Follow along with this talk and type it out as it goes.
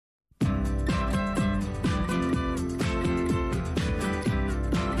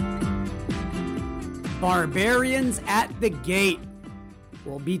Barbarians at the gate.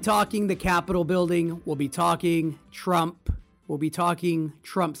 We'll be talking the Capitol building. We'll be talking Trump. We'll be talking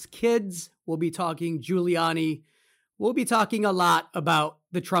Trump's kids. We'll be talking Giuliani. We'll be talking a lot about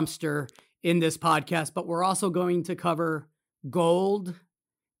the Trumpster in this podcast, but we're also going to cover gold,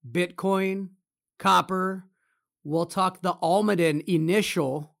 Bitcoin, copper. We'll talk the Almaden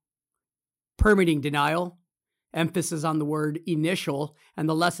initial permitting denial, emphasis on the word initial, and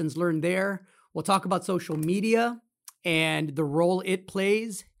the lessons learned there. We'll talk about social media and the role it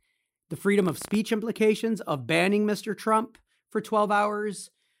plays, the freedom of speech implications of banning Mr. Trump for 12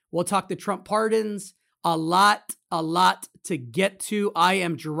 hours. We'll talk the Trump pardons. A lot to get to. I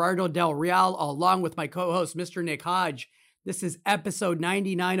am Gerardo Del Real, along with my co-host, Mr. Nick Hodge. This is episode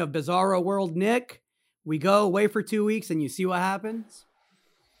 99 of Bizarro World. Nick, we go away for 2 weeks and you see what happens?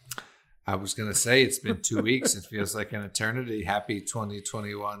 I was going to say it's been 2 weeks. It feels like an eternity. Happy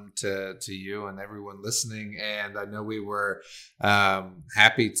 2021 to you and everyone listening. And I know we were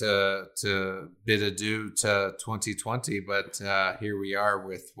happy to bid adieu to 2020, but here we are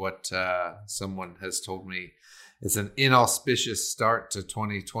with what someone has told me is an inauspicious start to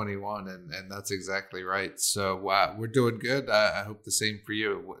 2021. And that's exactly right. So we're doing good. I hope the same for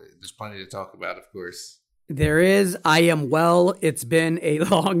you. There's plenty to talk about, of course. There is. I am well. It's been a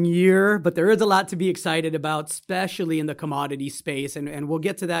long year, but there is a lot to be excited about, especially in the commodity space. And we'll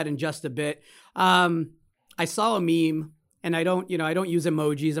get to that in just a bit. I saw a meme, and I don't use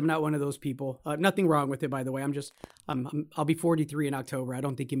emojis. I'm not one of those people. Nothing wrong with it, by the way. I'll be 43 in October. I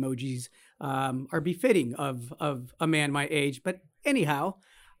don't think emojis are befitting of a man my age. But anyhow,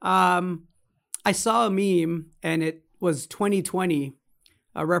 I saw a meme, and it was 2020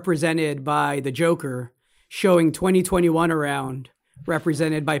 represented by the Joker, showing 2021 around,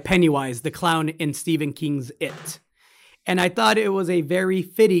 represented by Pennywise, the clown in Stephen King's It. And I thought it was a very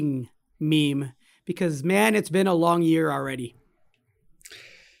fitting meme because, man, it's been a long year already.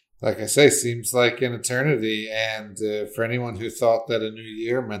 Like I say, seems like an eternity. And for anyone who thought that a new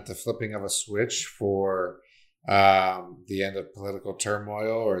year meant the flipping of a switch for the end of political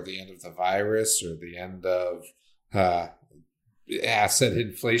turmoil or the end of the virus or the end of asset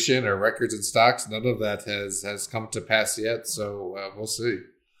inflation or records in stocks, none of that has come to pass yet. So we'll see.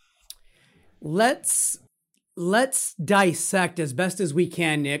 Let's dissect as best as we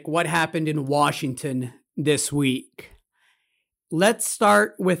can, Nick, what happened in Washington this week. Let's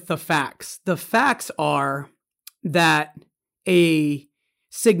start with the facts. The facts are that a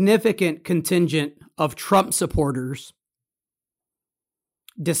significant contingent of Trump supporters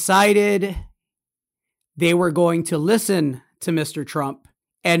decided they were going to listen to Mr. Trump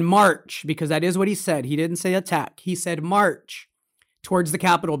and march, because that is what he said. He didn't say attack. He said march towards the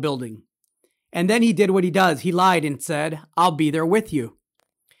Capitol building. And then he did what he does. He lied and said, I'll be there with you.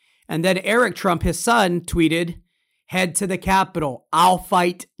 And then Eric Trump, his son, tweeted, head to the Capitol. I'll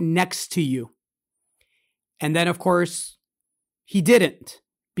fight next to you. And then, of course, he didn't,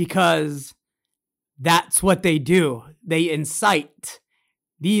 because that's what they do. They incite.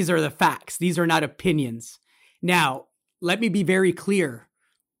 These are the facts. These are not opinions. Now, let me be very clear.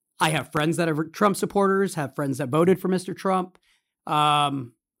 I have friends that are Trump supporters, have friends that voted for Mr. Trump.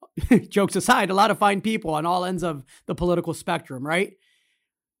 Jokes aside, a lot of fine people on all ends of the political spectrum, right?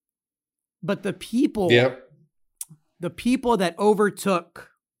 But the people that overtook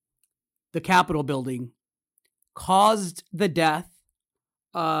the Capitol building caused the death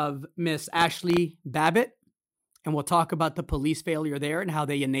of Miss Ashley Babbitt. And we'll talk about the police failure there and how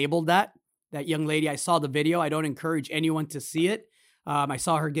they enabled that young lady. I saw the video. I don't encourage anyone to see it. I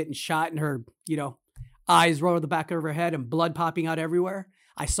saw her getting shot and her, eyes roll to the back of her head and blood popping out everywhere.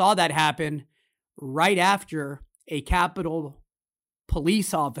 I saw that happen right after a Capitol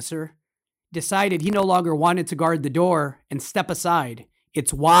police officer decided he no longer wanted to guard the door and step aside.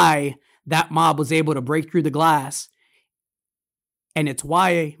 It's why that mob was able to break through the glass. And it's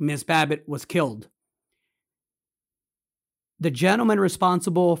why Miss Babbitt was killed. The gentleman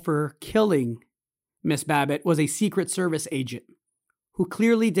responsible for killing Miss Babbitt was a Secret Service agent who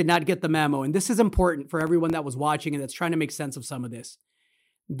clearly did not get the memo. And this is important for everyone that was watching and that's trying to make sense of some of this.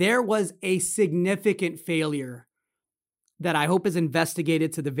 There was a significant failure that I hope is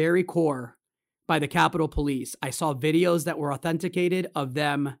investigated to the very core by the Capitol Police. I saw videos that were authenticated of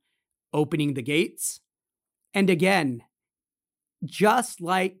them opening the gates. And again, just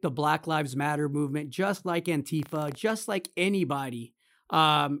like the Black Lives Matter movement, just like Antifa, just like anybody,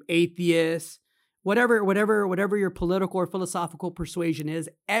 atheists, whatever your political or philosophical persuasion is,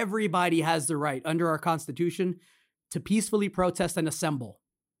 everybody has the right under our Constitution to peacefully protest and assemble.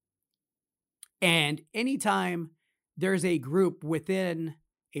 And anytime there's a group within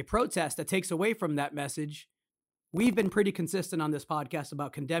a protest that takes away from that message, we've been pretty consistent on this podcast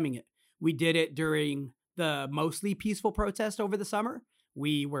about condemning it. We did it during the mostly peaceful protest over the summer.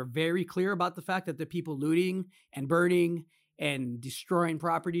 We were very clear about the fact that the people looting and burning and destroying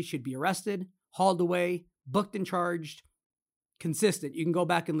property should be arrested, hauled away, booked and charged. Consistent. You can go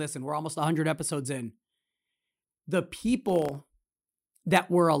back and listen. We're almost 100 episodes in. The people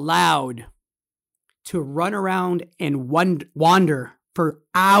that were allowed to run around and wander for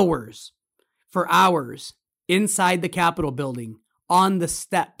hours inside the Capitol building on the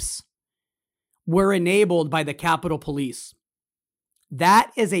steps were enabled by the Capitol Police.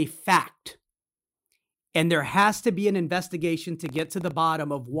 That is a fact. And there has to be an investigation to get to the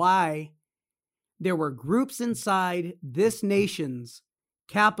bottom of why there were groups inside this nation's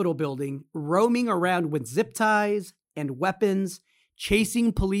Capitol building roaming around with zip ties and weapons,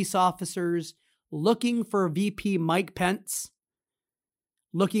 chasing police officers, looking for VP Mike Pence,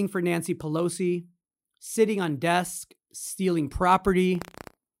 looking for Nancy Pelosi, sitting on desks, stealing property.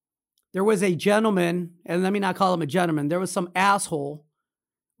 There was a gentleman, and let me not call him a gentleman, there was some asshole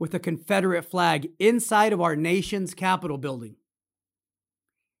with a Confederate flag inside of our nation's Capitol building.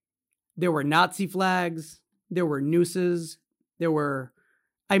 There were Nazi flags, there were nooses, and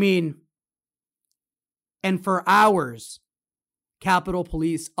for hours, Capitol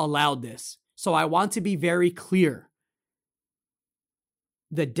Police allowed this. So I want to be very clear.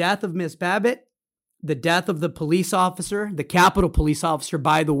 The death of Miss Babbitt, the death of the police officer, the Capitol Police officer,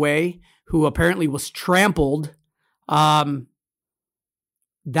 by the way, who apparently was trampled, that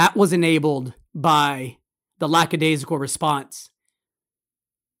was enabled by the lackadaisical response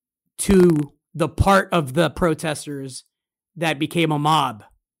to the part of the protesters that became a mob,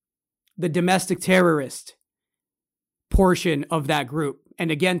 the domestic terrorist portion of that group. And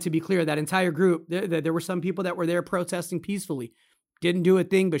again, to be clear, that entire group, there were some people that were there protesting peacefully, didn't do a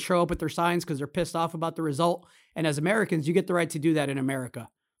thing but show up with their signs because they're pissed off about the result. And as Americans, you get the right to do that in America.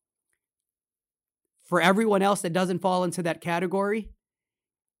 For everyone else that doesn't fall into that category,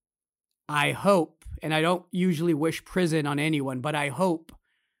 I hope, and I don't usually wish prison on anyone, but I hope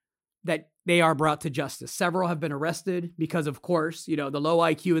that they are brought to justice. Several have been arrested because, of course, the low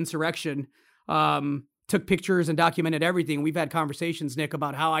IQ insurrection took pictures and documented everything. We've had conversations, Nick,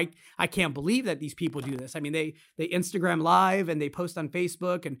 about how I can't believe that these people do this. I mean, they Instagram live and they post on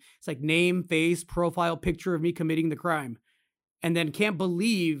Facebook, and it's like name, face, profile picture of me committing the crime, and then can't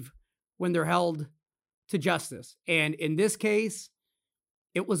believe when they're held to justice. And in this case,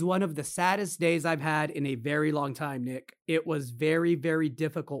 it was one of the saddest days I've had in a very long time, Nick. It was very, very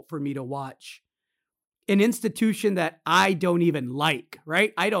difficult for me to watch an institution that I don't even like,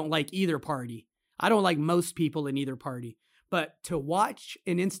 right? I don't like either party. I don't like most people in either party. But to watch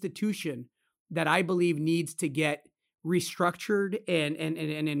an institution that I believe needs to get restructured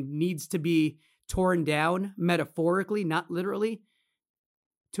and needs to be torn down metaphorically, not literally,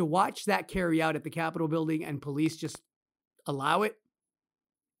 to watch that carry out at the Capitol building and police just allow it,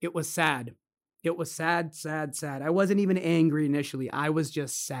 it was sad. It was sad, sad, sad. I wasn't even angry initially. I was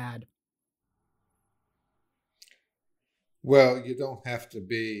just sad. Well, you don't have to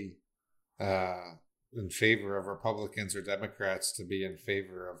be in favor of Republicans or Democrats to be in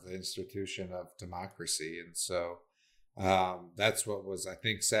favor of the institution of democracy. And so that's what was, I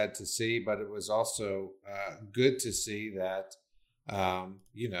think, sad to see. But it was also good to see that, I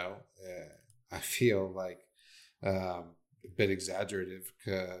feel like a bit exaggerative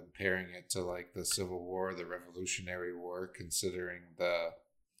comparing it to like the Civil War, the Revolutionary War, considering the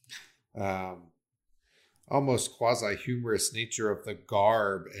almost quasi-humorous nature of the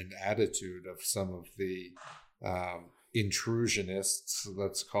garb and attitude of some of the intrusionists,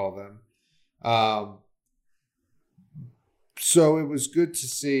 let's call them. So it was good to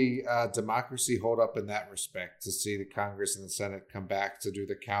see democracy hold up in that respect. To see the Congress and the Senate come back to do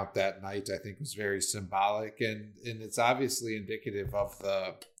the count that night, I think was very symbolic, and it's obviously indicative of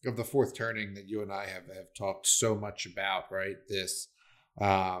the fourth turning that you and I have talked so much about, right? This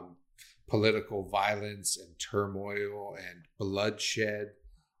political violence and turmoil and bloodshed,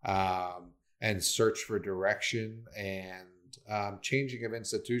 and search for direction and changing of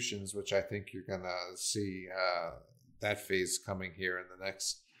institutions, which I think you're going to see that phase coming here in the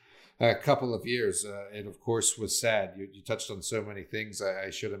next couple of years. It, of course, was sad. You touched on so many things.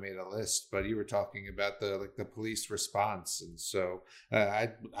 I should have made a list, but you were talking about the police response. And so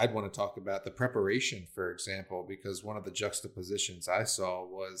I'd want to talk about the preparation, for example, because one of the juxtapositions I saw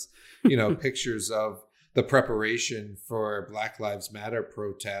was, pictures of the preparation for Black Lives Matter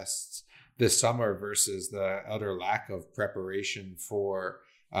protests this summer versus the utter lack of preparation for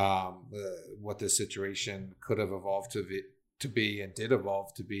what the situation could have evolved to be and did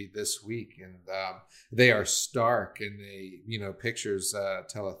evolve to be this week. And they are stark, and pictures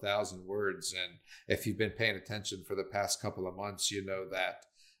tell 1,000 words. And if you've been paying attention for the past couple of months, you know that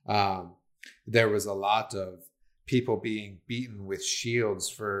there was a lot of people being beaten with shields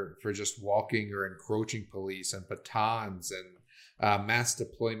for just walking or encroaching police, and batons, and mass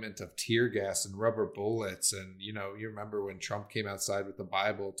deployment of tear gas and rubber bullets. And, you remember when Trump came outside with the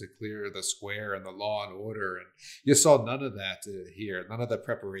Bible to clear the square and the law and order. And you saw none of that here, none of the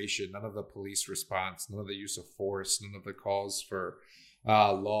preparation, none of the police response, none of the use of force, none of the calls for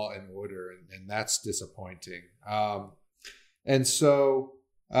law and order. And that's disappointing. And so...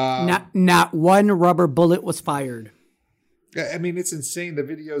 not one rubber bullet was fired. I mean, it's insane. The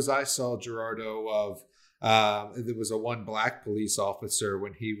videos I saw, Gerardo, of there was one black police officer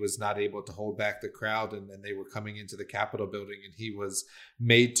when he was not able to hold back the crowd, and they were coming into the Capitol building, and he was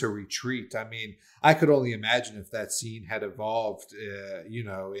made to retreat. I mean, I could only imagine if that scene had evolved,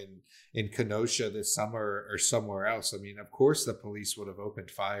 in Kenosha this summer or somewhere else. I mean, of course, the police would have opened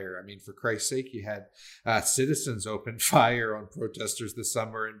fire. I mean, for Christ's sake, you had citizens open fire on protesters this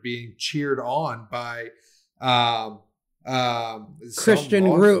summer and being cheered on by Christian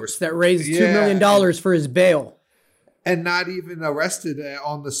groups that raised $2 million for his bail, and not even arrested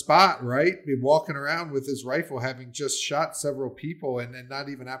on the spot, right? Walking around with his rifle, having just shot several people, and not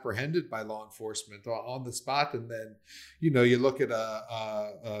even apprehended by law enforcement on the spot. And then, you look at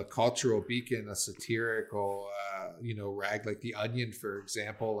a cultural beacon, a satirical, rag like The Onion, for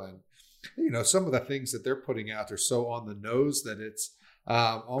example, and some of the things that they're putting out are so on the nose that it's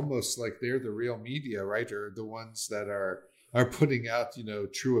almost like they're the real media, right? Or the ones that are putting out,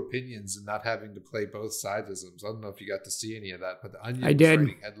 true opinions and not having to play both sidesisms. I don't know if you got to see any of that, but The Onion was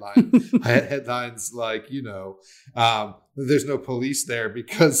writing headlines like, there's no police there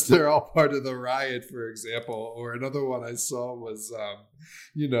because they're all part of the riot, for example. Or another one I saw was,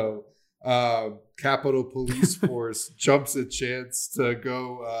 Capitol Police Force jumps at chance to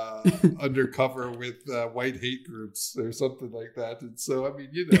go undercover with white hate groups or something like that. And so, I mean,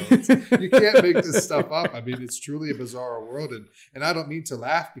 you can't make this stuff up. I mean, it's truly a bizarre world. And I don't mean to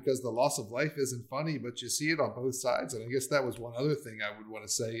laugh because the loss of life isn't funny, but you see it on both sides. And I guess that was one other thing I would want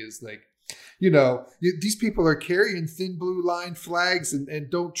to say is like, these people are carrying thin blue line flags and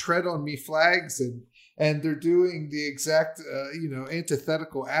don't tread on me flags, and they're doing the exact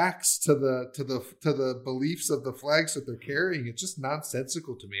antithetical acts to the beliefs of the flags that they're carrying. It's just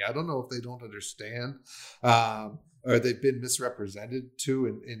nonsensical to me. I don't know if they don't understand or they've been misrepresented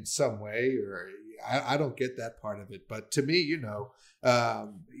in some way, or I don't get that part of it. But to me,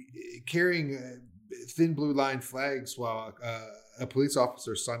 carrying thin blue line flags while a police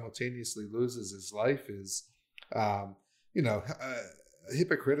officer simultaneously loses his life is,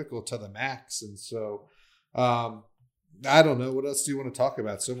 hypocritical to the max. And so I don't know, what else do you want to talk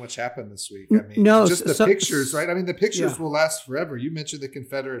about? So much happened this week. I mean, just the pictures, right? I mean, the pictures will last forever. You mentioned the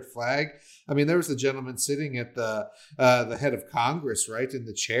Confederate flag. I mean, there was a gentleman sitting at the head of Congress, right, in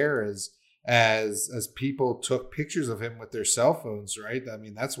the chair as people took pictures of him with their cell phones, right? I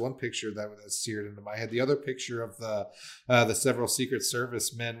mean, that's one picture that seared into my head. The other picture of the several Secret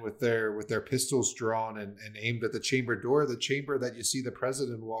Service men with their pistols drawn and aimed at the chamber door, the chamber that you see the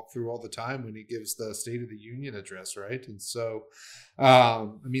president walk through all the time when he gives the State of the Union address, right? And so, I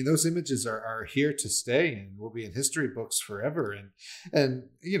mean, those images are here to stay and will be in history books forever. And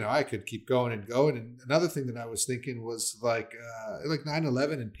I could keep going and going. And another thing that I was thinking was like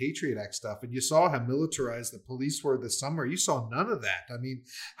 9/11 and Patriot Act stuff. And you saw how militarized the police were this summer. You saw none of that. I mean,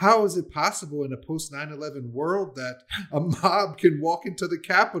 how is it possible in a post 9/11 world that a mob can walk into the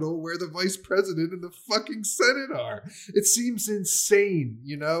Capitol where the vice president and the fucking Senate are? It seems insane,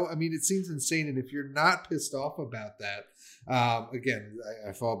 I mean, it seems insane. And if you're not pissed off about that, again,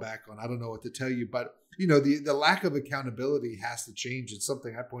 I fall back on, I don't know what to tell you, but the lack of accountability has to change. It's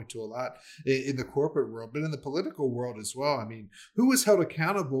something I point to a lot in the corporate world, but in the political world as well. I mean, who was held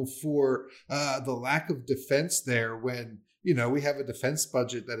accountable for the lack of defense there when, we have a defense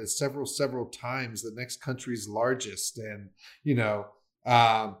budget that is several times the next country's largest, and,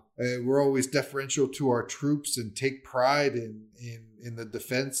 we're always deferential to our troops and take pride in the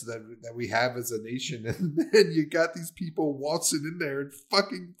defense that we have as a nation. And then you got these people waltzing in there in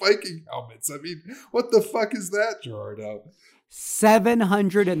fucking Viking helmets. I mean, what the fuck is that, Gerardo?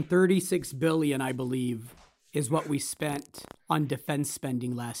 $736 billion, I believe, is what we spent on defense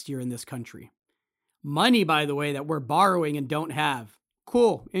spending last year in this country. Money, by the way, that we're borrowing and don't have.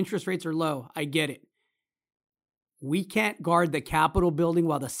 Cool. Interest rates are low. I get it. We can't guard the Capitol building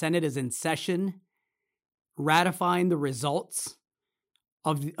while the Senate is in session, ratifying the results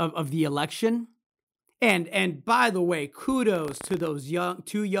of the election, And by the way, kudos to those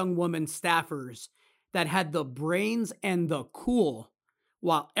two young women staffers that had the brains and the cool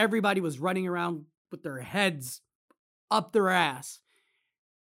while everybody was running around with their heads up their ass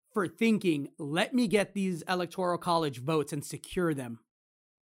for thinking, let me get these electoral college votes and secure them.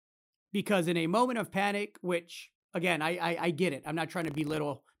 Because in a moment of panic, which again, I get it. I'm not trying to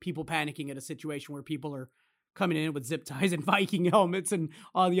belittle people panicking at a situation where people are coming in with zip ties and Viking helmets and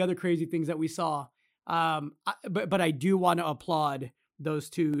all the other crazy things that we saw. But I do want to applaud those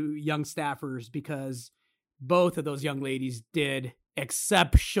two young staffers because both of those young ladies did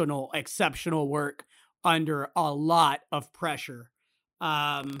exceptional work under a lot of pressure.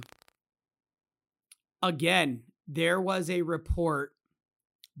 Again, there was a report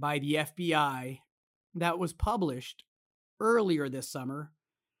by the FBI that was published earlier this summer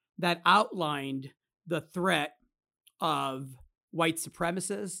that outlined the threat of white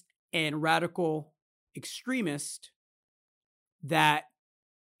supremacists and radical extremists that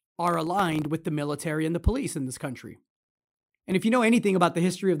are aligned with the military and the police in this country. And if you know anything about the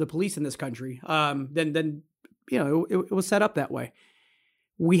history of the police in this country, then you know it was set up that way.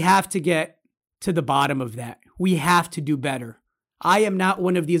 We have to get to the bottom of that. We have to do better. I am not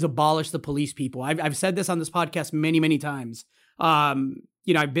one of these abolish the police people. I've said this on this podcast many times.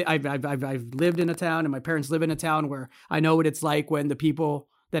 You know, I've lived in a town, and my parents live in a town where I know what it's like when the people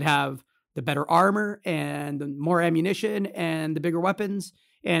that have the better armor and the more ammunition and the bigger weapons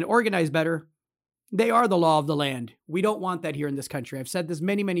and organize better, they are the law of the land. We don't want that here in this country. I've said this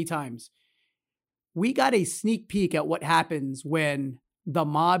many times. We got a sneak peek at what happens when the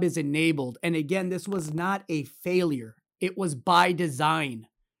mob is enabled. And again, this was not a failure. It was by design.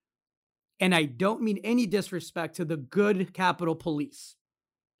 And I don't mean any disrespect to the good Capitol Police.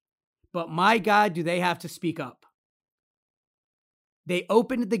 But my God, do they have to speak up. They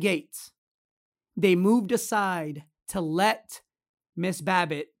opened the gates. They moved aside to let Miss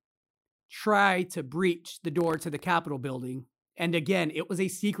Babbitt try to breach the door to the Capitol building. And again, it was a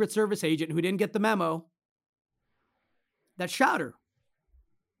Secret Service agent who didn't get the memo that shot her.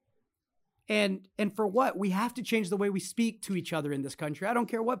 And for what? We have to change the way we speak to each other in this country. I don't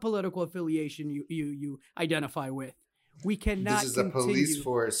care what political affiliation you identify with. We cannot. This is a police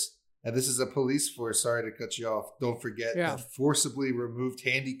force. And this is a police force. Sorry to cut you off. Don't forget that forcibly removed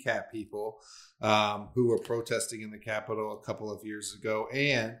handicapped people who were protesting in the Capitol a couple of years ago,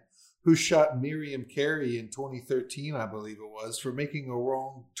 and who shot Miriam Carey in 2013, I believe it was, for making a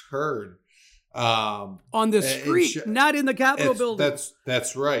wrong turn. On the street, not in the Capitol building.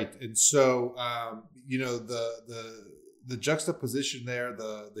 That's right. And so, you know, the juxtaposition there,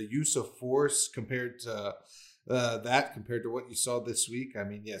 the use of force compared to compared to what you saw this week. I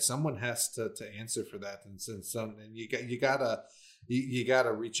mean, yeah, someone has to answer for that, and you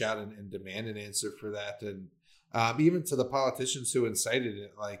gotta reach out and demand an answer for that, and even to the politicians who incited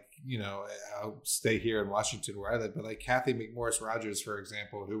it. Like, you know, I'll stay here in Washington where I live, but like Kathy McMorris Rogers, for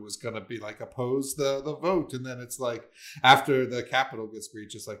example, who was gonna be like oppose the vote, and then it's like after the Capitol gets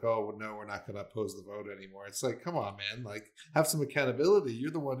breached, it's like, oh no, we're not gonna oppose the vote anymore. It's like, come on, man, like have some accountability. You're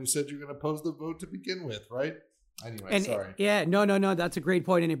the one who said you're gonna oppose the vote to begin with, right? Anyway, sorry. Yeah, no. That's a great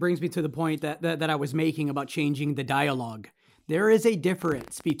point. And it brings me to the point that I was making about changing the dialogue. There is a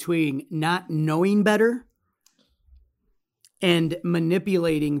difference between not knowing better and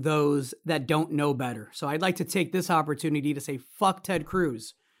manipulating those that don't know better. So I'd like to take this opportunity to say, fuck Ted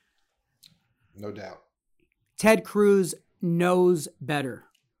Cruz. No doubt. Ted Cruz knows better.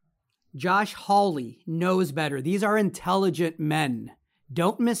 Josh Hawley knows better. These are intelligent men.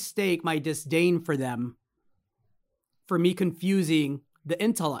 Don't mistake my disdain for them for me confusing the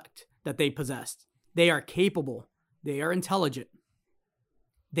intellect that they possessed. They are capable. They are intelligent.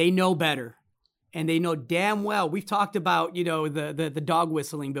 They know better. And they know damn well. We've talked about, you know, the dog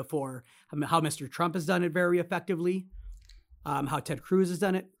whistling before, how Mr. Trump has done it very effectively, how Ted Cruz has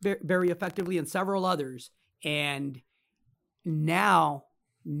done it very effectively, and several others. And now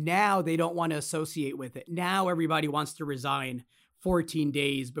they don't want to associate with it. Now everybody wants to resign 14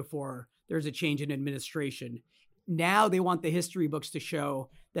 days before there's a change in administration. Now they want the history books to show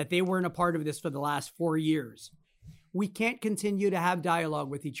that they weren't a part of this for the last 4 years. We can't continue to have dialogue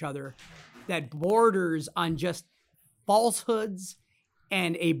with each other that borders on just falsehoods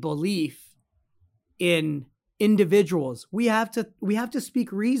and a belief in individuals. We have to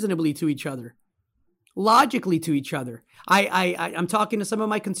speak reasonably to each other, logically to each other. I'm talking to some of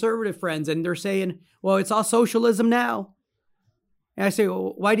my conservative friends, and they're saying, well, it's all socialism now. And I say,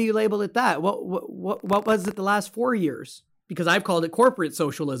 well, why do you label it that? What was it the last 4 years? Because I've called it corporate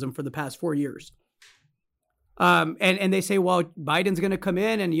socialism for the past 4 years. And they say, well, Biden's going to come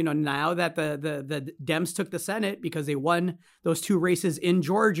in, and now that the Dems took the Senate because they won those 2 races in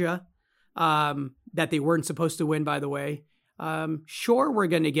Georgia, that they weren't supposed to win, by the way. Sure, we're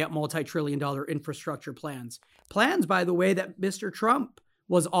going to get multi-trillion-dollar infrastructure plans, by the way, that Mr. Trump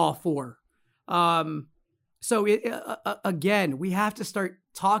was all for. So again, we have to start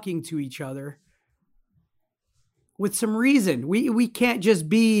talking to each other with some reason. We can't just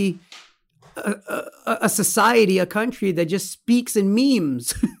be a society, a country that just speaks in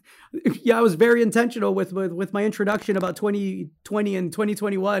memes. Yeah, I was very intentional with my introduction about 2020 and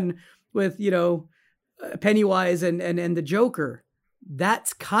 2021 with, Pennywise and the Joker.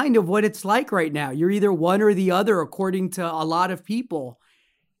 That's kind of what it's like right now. You're either one or the other, according to a lot of people.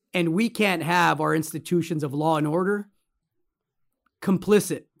 And we can't have our institutions of law and order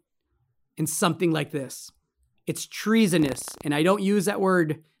complicit in something like this. It's treasonous. And I don't use that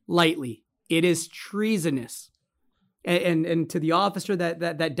word lightly. It is treasonous. And to the officer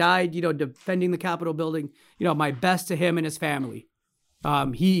that died, defending the Capitol building, my best to him and his family.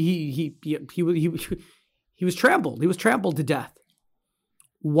 He was trampled. He was trampled to death.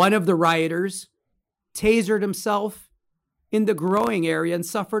 One of the rioters tasered himself in the growing area and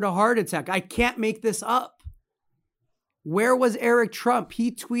suffered a heart attack. I can't make this up. Where was Eric Trump?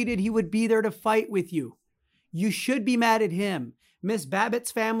 He tweeted he would be there to fight with you. You should be mad at him. Miss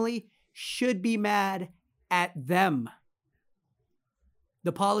Babbitt's family should be mad at them.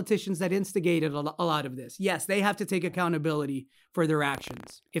 The politicians that instigated a lot of this. Yes, they have to take accountability for their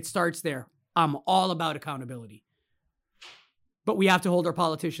actions. It starts there. I'm all about accountability. But we have to hold our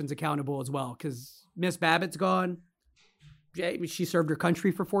politicians accountable as well, because Miss Babbitt's gone. She served her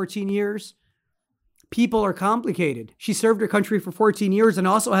country for 14 years. People are complicated. She served her country for 14 years and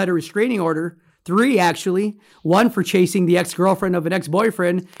also had a restraining order. 3, actually. 1 for chasing the ex-girlfriend of an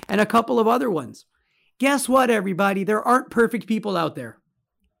ex-boyfriend and a couple of other ones. Guess what, everybody? There aren't perfect people out there.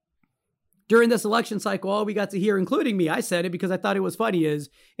 During this election cycle, all we got to hear, including me, I said it because I thought it was funny, is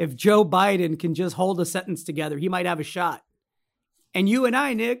if Joe Biden can just hold a sentence together, he might have a shot. And you and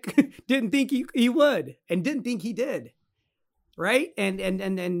I, Nick, didn't think he would and didn't think he did. Right?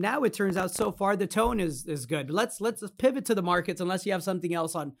 And now it turns out so far the tone is good. Let's pivot to the markets unless you have something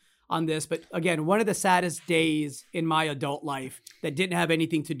else on this. But again, one of the saddest days in my adult life that didn't have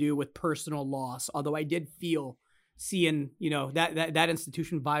anything to do with personal loss, although I did feel seeing, that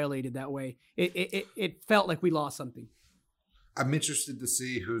institution violated that way. It felt like we lost something. I'm interested to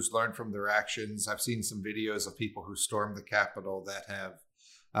see who's learned from their actions. I've seen some videos of people who stormed the Capitol that have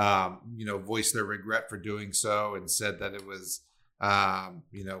voiced their regret for doing so and said that it was,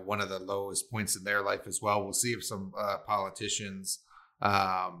 one of the lowest points in their life as well. We'll see if some politicians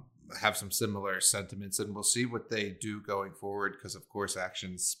have some similar sentiments, and we'll see what they do going forward, because, of course,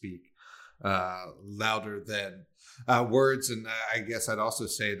 actions speak louder than words. And I guess I'd also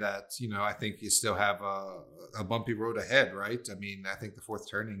say that, I think you still have a bumpy road ahead, right? I mean, I think the fourth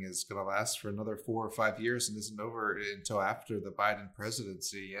turning is going to last for another 4 or 5 years and isn't over until after the Biden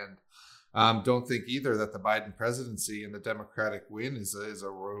presidency. And don't think either that the Biden presidency and the Democratic win is a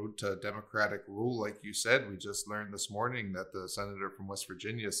road to Democratic rule. Like you said, we just learned this morning that the senator from West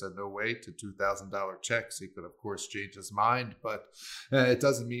Virginia said no way to $2,000 checks. He could, of course, change his mind, but it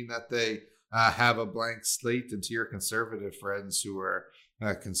doesn't mean that they have a blank slate. And to your conservative friends who are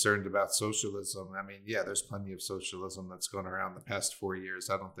concerned about socialism, I mean, yeah, there's plenty of socialism that's gone around the past 4 years.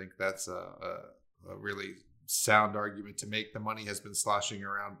 I don't think that's a really sound argument to make. The money has been sloshing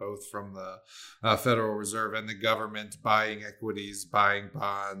around both from the Federal Reserve and the government, buying equities, buying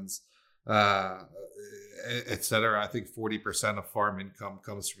bonds, et cetera. I think 40% of farm income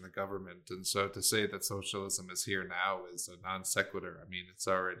comes from the government. And so to say that socialism is here now is a non sequitur. I mean, it's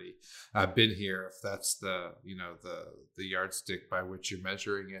already been here, if that's the yardstick by which you're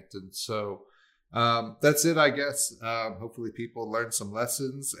measuring it. And so that's it, I guess. Hopefully people learn some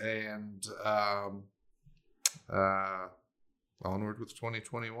lessons, and onward with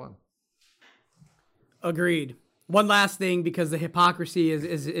 2021. Agreed. One last thing, because the hypocrisy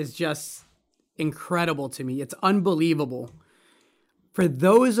is just incredible to me. It's unbelievable. For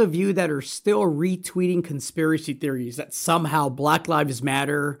those of you that are still retweeting conspiracy theories that somehow Black Lives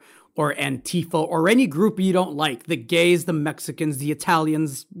Matter or Antifa or any group you don't like, the gays, the Mexicans, the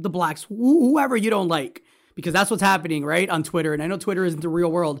Italians, the blacks, whoever you don't like, because that's what's happening, right, on Twitter. And I know Twitter isn't the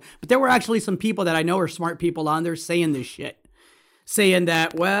real world, but there were actually some people that I know are smart people on there saying this shit. Saying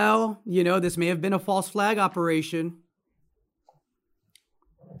that, well, this may have been a false flag operation.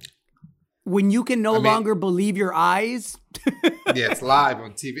 When you can no longer believe your eyes. Yeah, it's live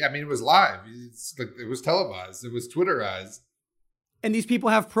on TV. I mean, it was live. It was televised. It was Twitterized. And these people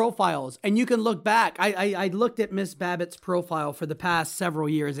have profiles, and you can look back. I looked at Miss Babbitt's profile for the past several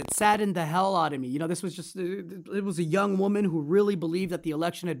years. It saddened the hell out of me. This was just, it was a young woman who really believed that the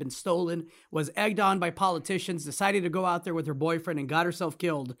election had been stolen, was egged on by politicians, decided to go out there with her boyfriend and got herself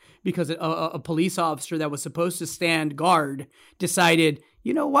killed because a police officer that was supposed to stand guard decided,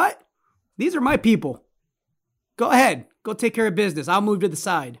 you know what? These are my people. Go ahead. Go take care of business. I'll move to the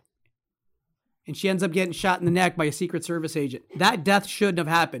side. And she ends up getting shot in the neck by a Secret Service agent. That death shouldn't have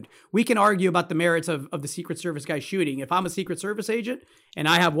happened. We can argue about the merits of the Secret Service guy shooting. If I'm a Secret Service agent and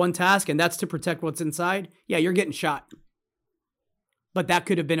I have one task and that's to protect what's inside, yeah, you're getting shot. But that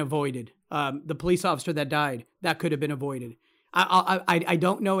could have been avoided. The police officer that died, that could have been avoided. I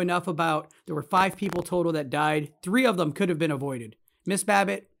don't know enough about, there were 5 people total that died. 3 of them could have been avoided. Miss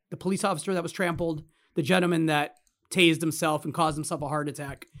Babbitt, the police officer that was trampled, the gentleman that tased himself and caused himself a heart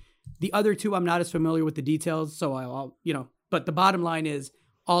attack. The other 2, I'm not as familiar with the details, so I'll but the bottom line is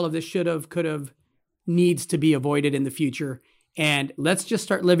all of this could have, needs to be avoided in the future. And let's just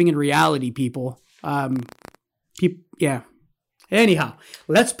start living in reality, people. Yeah. Anyhow,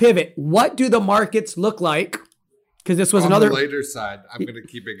 let's pivot. What do the markets look like? Because this was on another. On the lighter side, I'm going to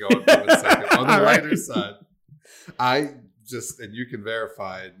keep it going for 1 second. On the lighter side, I just, and you can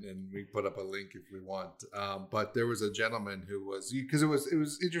verify it, and we put up a link if we want. But there was a gentleman who was, because it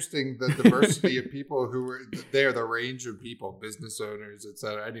was interesting, the diversity of people who were there, the range of people, business owners,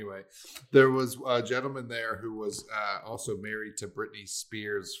 etc. Anyway, there was a gentleman there who was also married to Britney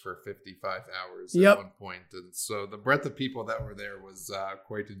Spears for 55 hours at one point. And so the breadth of people that were there was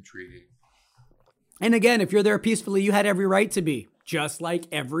quite intriguing. And again, if you're there peacefully, you had every right to be, just like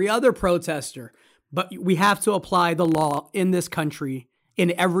every other protester. But we have to apply the law in this country,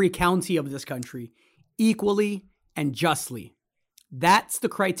 in every county of this country, equally and justly. That's the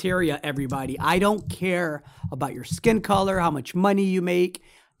criteria, everybody. I don't care about your skin color, how much money you make,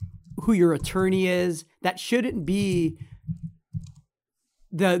 who your attorney is. That shouldn't be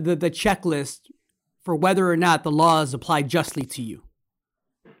the checklist for whether or not the law is applied justly to you.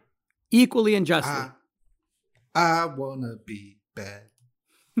 Equally and justly. I want to be bad.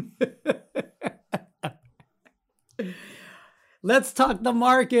 Let's talk the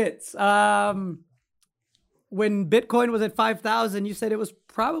markets. When Bitcoin was at 5,000, you said it was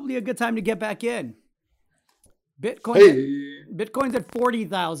probably a good time to get back in. Bitcoin's at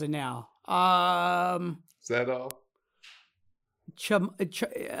 40,000 now. Is that all?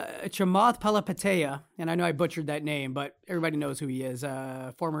 Chamath Palihapitiya, and I know I butchered that name, but everybody knows who he is.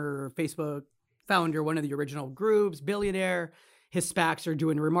 Former Facebook founder, one of the original groups, billionaire. His SPACs are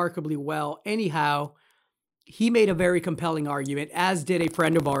doing remarkably well. Anyhow, he made a very compelling argument, as did a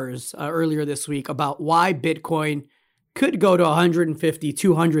friend of ours earlier this week, about why Bitcoin could go to 150,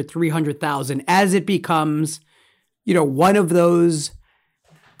 200, 300,000 as it becomes, one of those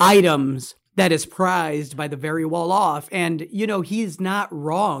items that is prized by the very well off. And, he's not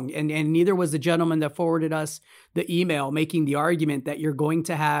wrong. And neither was the gentleman that forwarded us the email making the argument that you're going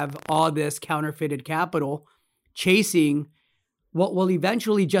to have all this counterfeited capital chasing what will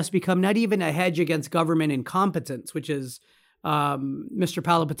eventually just become not even a hedge against government incompetence, which is Mr.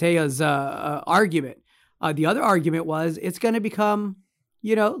 Palihapitiya's argument. The other argument was it's going to become,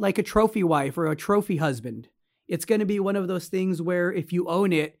 like a trophy wife or a trophy husband. It's going to be one of those things where if you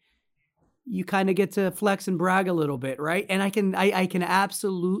own it, you kind of get to flex and brag a little bit, right? And I can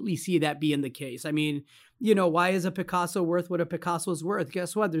absolutely see that being the case. I mean, why is a Picasso worth what a Picasso is worth?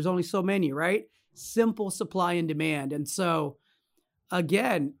 Guess what? There's only so many, right? Simple supply and demand. And so,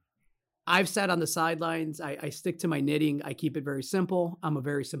 again, I've sat on the sidelines. I stick to my knitting. I keep it very simple. I'm a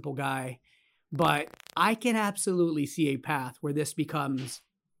very simple guy. But I can absolutely see a path where this becomes,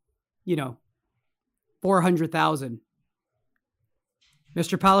 400,000.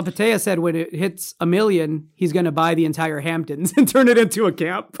 Mr. Palihapitiya said when it hits 1 million, he's going to buy the entire Hamptons and turn it into a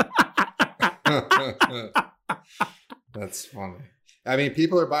camp. That's funny. I mean,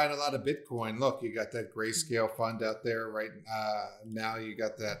 people are buying a lot of Bitcoin. Look, you got that Grayscale fund out there right now. You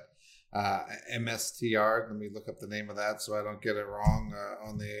got that MSTR. Let me look up the name of that so I don't get it wrong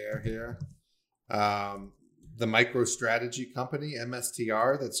on the air here. The MicroStrategy company,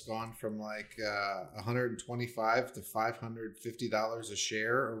 MSTR, that's gone from like $125 to $550 a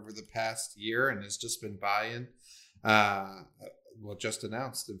share over the past year and has just been buying. Just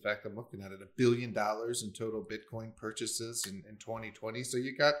announced. In fact, I'm looking at it, $1 billion in total Bitcoin purchases in 2020. So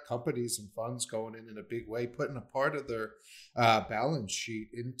you got companies and funds going in a big way, putting a part of their balance sheet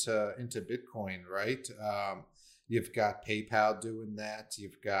into Bitcoin, right? You've got PayPal doing that.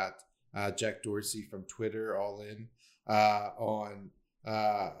 You've got Jack Dorsey from Twitter all in on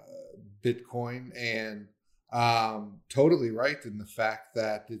Bitcoin. And totally right in the fact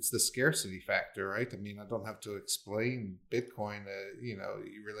that it's the scarcity factor, right? I mean, I don't have to explain Bitcoin. You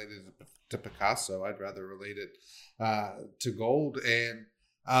related it to Picasso. I'd rather relate it to gold. And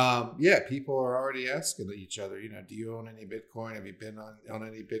people are already asking each other, do you own any Bitcoin? Have you been on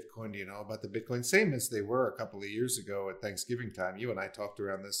any Bitcoin? Do you know about the Bitcoin? Same as they were a couple of years ago at Thanksgiving time. You and I talked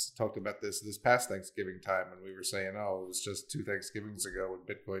about this past Thanksgiving time, and we were saying, oh, it was just 2 Thanksgivings ago when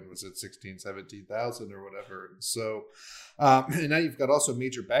Bitcoin was at 16, 17,000 or whatever. And so, and now you've got also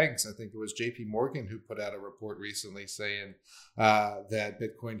major banks. I think it was JP Morgan who put out a report recently saying that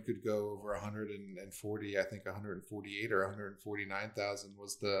Bitcoin could go over 140, I think 148 or 149,000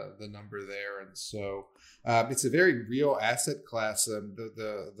 was the number there. And so it's a very real asset class.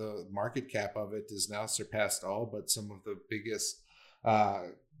 The market cap of it has now surpassed all but some of the biggest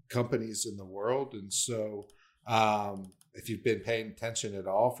companies in the world. And so if you've been paying attention at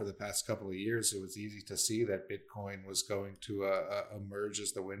all for the past couple of years, it was easy to see that Bitcoin was going to emerge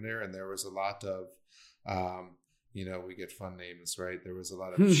as the winner. And there was a lot of we get fun names, right? There was a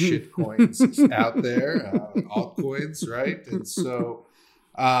lot of shit coins out there, altcoins, right? And so,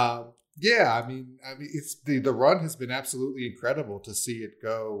 I mean, it's the run has been absolutely incredible to see it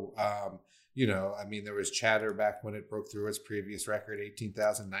go. There was chatter back when it broke through its previous record,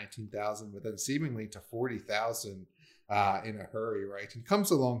 18,000, 19,000, but then seemingly to 40,000 in a hurry, right? And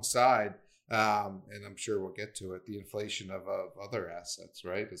comes alongside, and I'm sure we'll get to it, the inflation of other assets,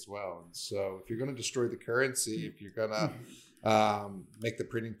 right, as well. And so if you're going to destroy the currency, if you're going to make the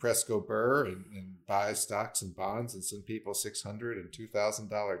printing press go burr and buy stocks and bonds and send people $600 and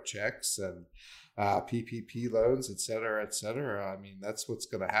 $2,000 checks and PPP loans, et cetera, I mean, that's what's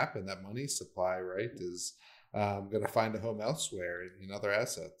going to happen. That money supply, right, is going to find a home elsewhere in other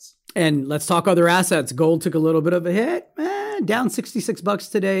assets. And let's talk other assets. Gold took a little bit of a hit, down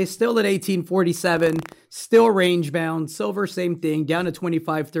 $66 today, still at 1847, still range bound. Silver, same thing, down to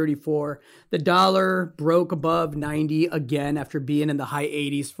 25.34. The dollar broke above 90 again after being in the high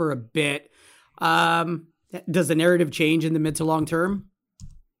 80s for a bit. Does the narrative change in the mid to long term?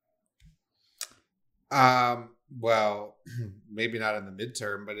 Well, maybe not in the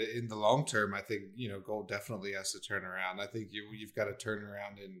midterm, but in the long term, I think, gold definitely has to turn around. I think you've got to turn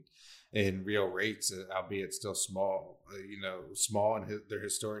around in real rates, albeit still small, small, and they're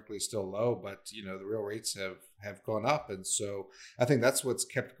historically still low, but, the real rates have gone up. And so I think that's what's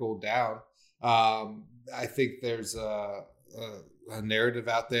kept gold down. I think there's a narrative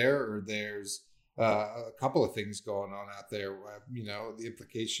out there, or there's a couple of things going on out there. The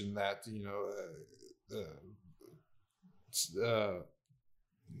implication that,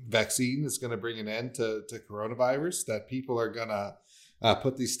 vaccine is going to bring an end to coronavirus, that people are going to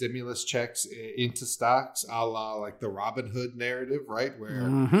put these stimulus checks into stocks, a la like the Robin Hood narrative, right? Where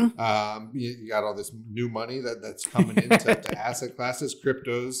you got all this new money that's coming into asset classes,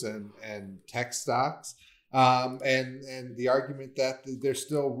 cryptos and tech stocks, and the argument that there's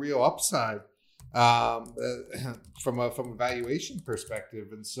still real upside from a valuation perspective.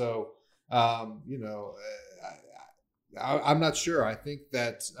 And so, I'm not sure. I think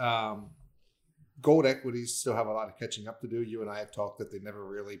that gold equities still have a lot of catching up to do. You and I have talked that they never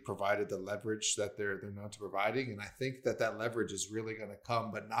really provided the leverage that they're known to providing. And I think that leverage is really going to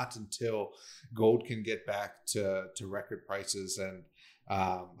come, but not until gold can get back to record prices. And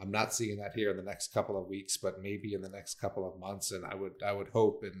I'm not seeing that here in the next couple of weeks, but maybe in the next couple of months. And I would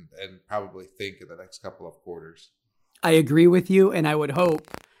hope and probably think in the next couple of quarters. I agree with you. And I would hope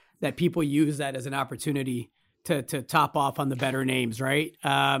that people use that as an opportunity to top off on the better names, right?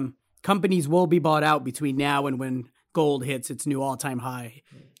 Companies will be bought out between now and when gold hits its new all-time high.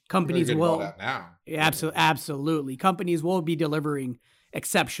 Companies will bought out now. Absolutely. Companies will be delivering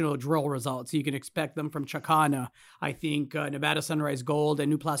exceptional drill results. You can expect them from Chakana. I think Nevada Sunrise Gold and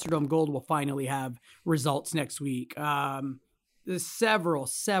New Placer Dome Gold will finally have results next week. There's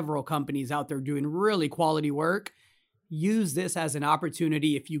several companies out there doing really quality work. Use this as an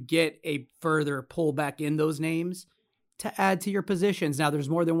opportunity, if you get a further pullback in those names, to add to your positions. Now, there's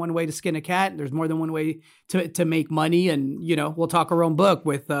more than one way to skin a cat. There's more than one way to make money. And, we'll talk our own book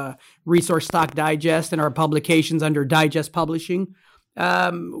with Resource Stock Digest and our publications under Digest Publishing.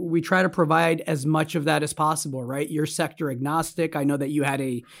 We try to provide as much of that as possible, right? You're sector agnostic. I know that you had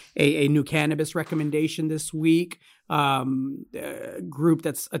a new cannabis recommendation this week. Group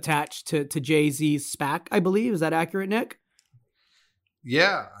that's attached to Jay-Z's SPAC, I believe. Is that accurate, Nick?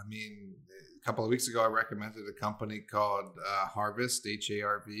 Yeah. I mean, a couple of weeks ago, I recommended a company called Harvest,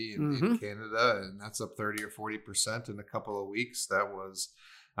 HARV in Canada, and that's up 30 or 40% in a couple of weeks. That was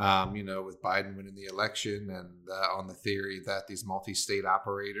with Biden winning the election and on the theory that these multi-state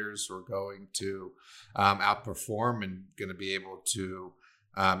operators were going to outperform and going to be able to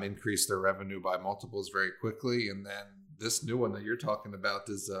increase their revenue by multiples very quickly. And then this new one that you're talking about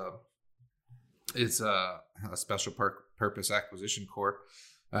is a special purpose acquisition corp,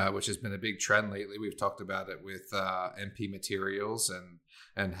 which has been a big trend lately. We've talked about it with MP Materials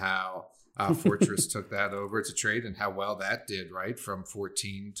and how Fortress took that over to trade and how well that did, right? From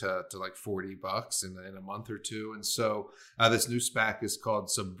 14 to like $40 in a month or two. And so this new SPAC is called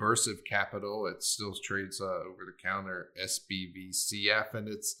Subversive Capital. It still trades over the counter, SBVCF. And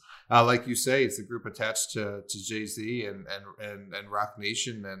it's like you say, it's a group attached to Jay-Z and Rock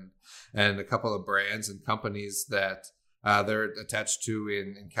Nation and a couple of brands and companies that they're attached to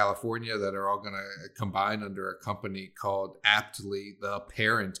in California that are all going to combine under a company called Aptly, the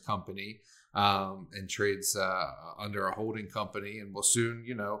parent company, and trades under a holding company, and will soon,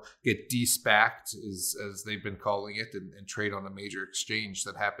 get de-SPACed as they've been calling it, and trade on a major exchange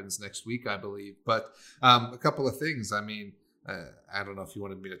that happens next week, I believe. But a couple of things. I mean, I don't know if you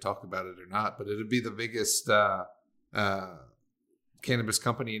wanted me to talk about it or not, but it'd be the biggest cannabis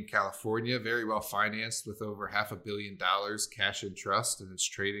company in California, very well financed with over $500 million cash in trust, and it's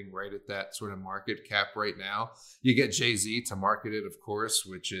trading right at that sort of market cap right now. You get Jay-Z to market it, of course,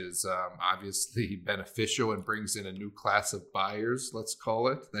 which is obviously beneficial and brings in a new class of buyers, let's call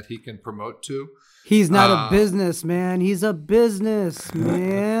it, that he can promote to. He's not a businessman. He's a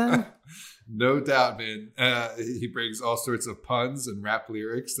businessman. No doubt, man. He brings all sorts of puns and rap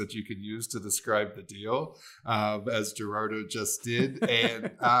lyrics that you can use to describe the deal, as Gerardo just did.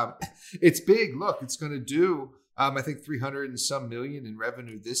 And it's big. Look, it's going to do, I think, 300 and some million in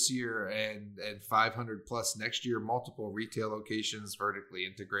revenue this year and 500 plus next year, multiple retail locations, vertically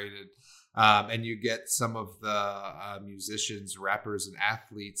integrated. And you get some of the musicians, rappers, and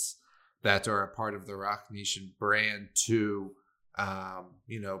athletes that are a part of the Rock Nation brand to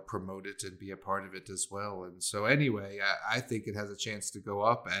promote it and be a part of it as well. And so anyway, I think it has a chance to go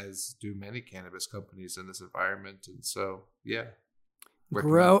up, as do many cannabis companies in this environment. And so, yeah.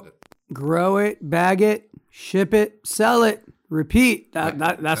 Grow it, bag it, ship it, sell it, repeat.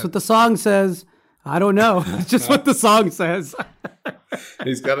 That's what the song says. I don't know. It's just what the song says.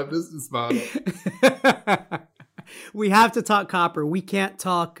 He's got a business model. We have to talk copper. We can't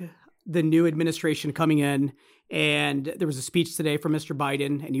talk the new administration coming in. And there was a speech today from Mr.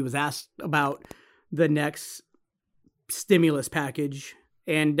 Biden, and he was asked about the next stimulus package.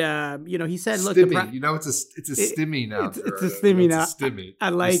 And, he said, look, stimmy. It's a stimmy now. It's a stimmy now. It's a stimmy. I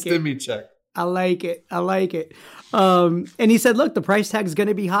like it. Stimmy check. I like it. And he said, look, the price tag is going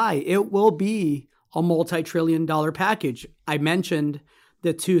to be high. It will be a multi-trillion-dollar package. I mentioned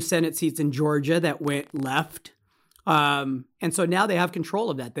the 2 Senate seats in Georgia that went left. And so now they have control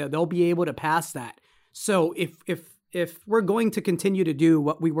of that. They'll be able to pass that. So if we're going to continue to do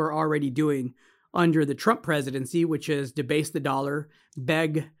what we were already doing under the Trump presidency, which is debase the dollar,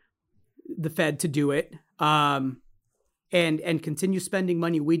 beg the Fed to do it, and continue spending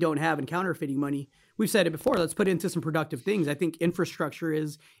money we don't have and counterfeiting money, we've said it before, let's put it into some productive things. I think infrastructure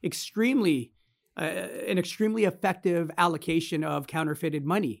is an extremely effective allocation of counterfeited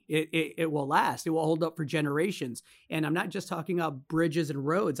money. It will last. It will hold up for generations. And I'm not just talking about bridges and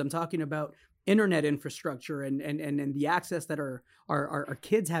roads. I'm talking about internet infrastructure and the access that our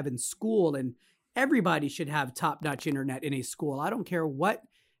kids have in school. And everybody should have top-notch internet in a school. I don't care what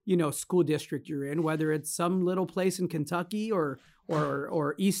school district you're in, whether it's some little place in Kentucky or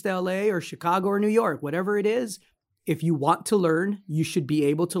East LA or Chicago or New York, whatever it is. If you want to learn, you should be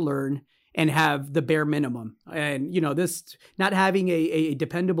able to learn and have the bare minimum. And this not having a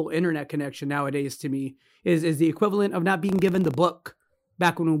dependable internet connection nowadays, to me, is the equivalent of not being given the book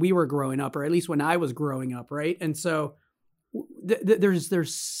back when we were growing up, or at least when I was growing up, right? And so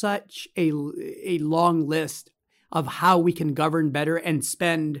there's such a long list of how we can govern better and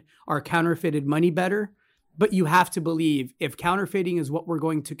spend our counterfeited money better. But you have to believe, if counterfeiting is what we're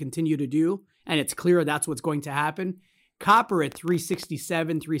going to continue to do, and it's clear that's what's going to happen, copper at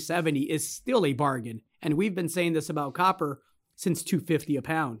 $367, $370 is still a bargain. And we've been saying this about copper since $250 a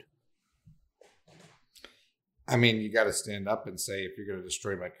pound. I mean, you got to stand up and say, if you're going to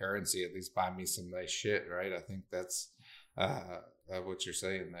destroy my currency, at least buy me some nice shit, right? I think that's what you're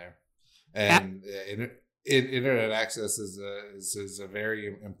saying there. And internet access is a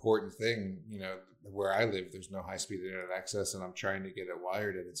very important thing. Where I live, there's no high-speed internet access, and I'm trying to get it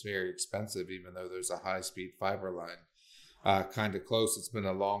wired, and it's very expensive, even though there's a high-speed fiber line kind of close. It's been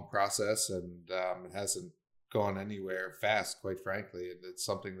a long process, and it hasn't gone anywhere fast, quite frankly. And it's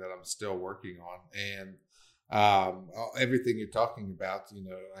something that I'm still working on. And everything you're talking about,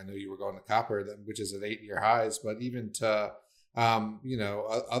 I know you were going to copper, which is at 8-year highs, but even to,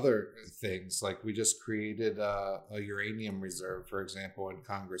 other things like we just created a uranium reserve, for example, and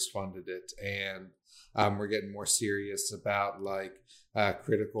Congress funded it. And we're getting more serious about like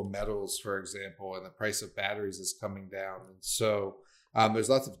critical metals, for example, and the price of batteries is coming down. And so there's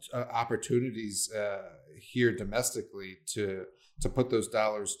lots of opportunities here domestically to put those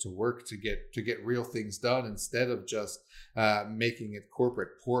dollars to work to get real things done instead of just making it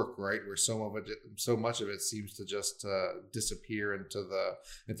corporate pork, right? Where so much of it seems to just disappear into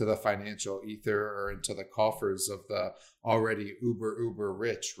the financial ether or into the coffers of the already uber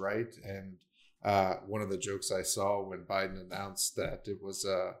rich, right? And one of the jokes I saw when Biden announced that it was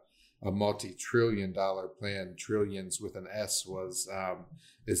a multi-trillion-dollar plan, trillions with an S, was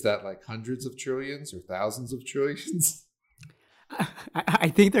is that like hundreds of trillions or thousands of trillions? I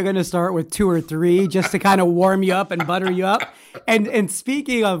think they're going to start with 2 or 3 just to kind of warm you up and butter you up. And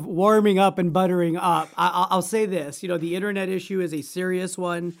speaking of warming up and buttering up, I'll say this, the internet issue is a serious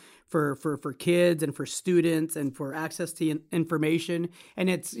one for kids and for students and for access to information. And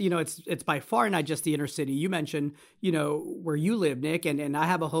it's by far not just the inner city. You mentioned, where you live, Nick, and I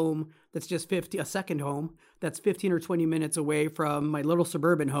have a home that's just a second home that's 15 or 20 minutes away from my little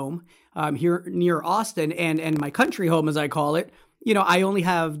suburban home here near Austin, and my country home, as I call it. I only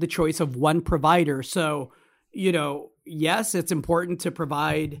have the choice of one provider. So, yes, it's important to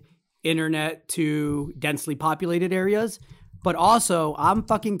provide internet to densely populated areas, but also I'm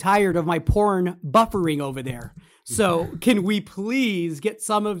fucking tired of my porn buffering over there. So can we please get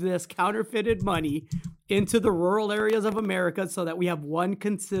some of this counterfeited money into the rural areas of America so that we have one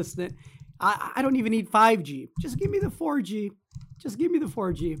consistent, I don't even need 5G. Just give me the 4G. Just give me the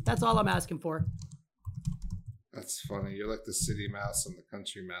 4G. That's all I'm asking for. That's funny. You're like the city mouse and the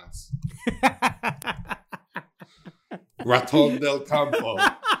country mouse. Raton del Campo.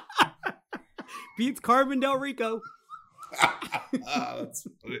 Beats Carmen Del Rico. That's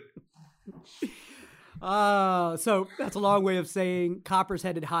funny. So that's a long way of saying copper's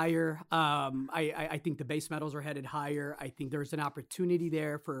headed higher. I think the base metals are headed higher. I think there's an opportunity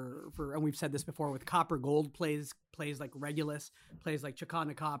there for and we've said this before with copper gold plays like Regulus, plays like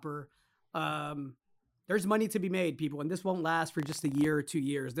Chicana copper. There's money to be made, people, and this won't last for just a year or 2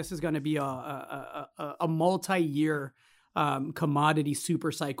 years. This is going to be a multi-year commodity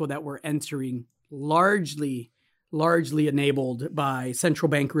super cycle that we're entering, largely enabled by central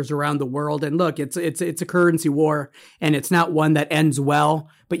bankers around the world. And look, it's a currency war, and it's not one that ends well,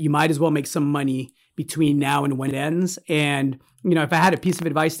 but you might as well make some money between now and when it ends. And, if I had a piece of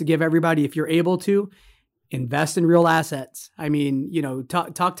advice to give everybody, if you're able to, invest in real assets. I mean,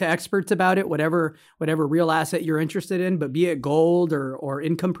 talk to experts about it, whatever real asset you're interested in, but be it gold or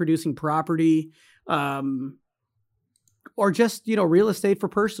income producing property, or just, real estate for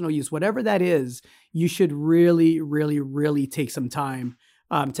personal use, whatever that is, you should really, really, really take some time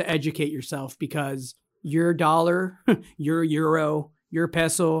to educate yourself, because your dollar, your euro, your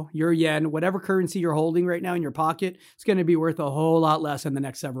peso, your yen, whatever currency you're holding right now in your pocket, it's going to be worth a whole lot less in the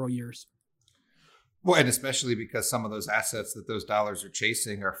next several years. Well, and especially because some of those assets that those dollars are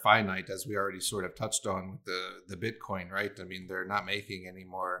chasing are finite, as we already sort of touched on with the Bitcoin, right? I mean, they're not making any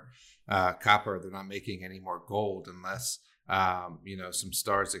more copper. They're not making any more gold unless, some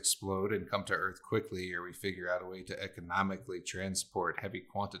stars explode and come to Earth quickly, or we figure out a way to economically transport heavy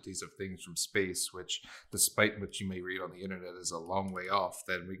quantities of things from space, which, despite what you may read on the internet, is a long way off.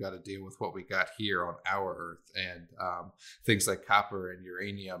 Then we got to deal with what we got here on our Earth. And things like copper and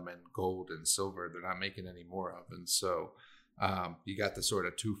uranium and gold and silver, they're not making any more of. And so you got the sort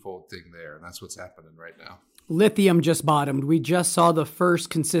of twofold thing there. And that's what's happening right now. Lithium just bottomed. We just saw the first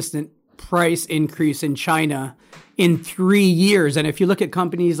consistent price increase in China in 3 years. And if you look at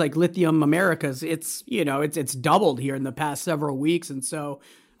companies like Lithium Americas, it's doubled here in the past several weeks. And so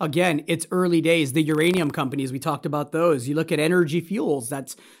again, it's early days. The uranium companies, we talked about those. You look at Energy Fuels,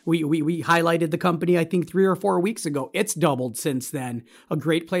 that's we highlighted the company, I think 3 or 4 weeks ago. It's doubled since then. A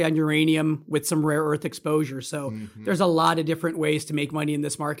great play on uranium with some rare earth exposure. So there's a lot of different ways to make money in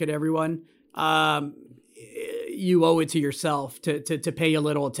this market, everyone. You owe it to yourself to pay a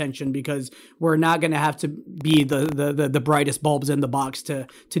little attention, because we're not going to have to be the brightest bulbs in the box to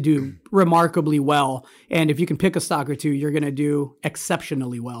do remarkably well. And if you can pick a stock or two, you're going to do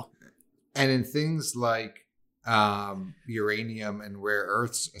exceptionally well. And in things like uranium and rare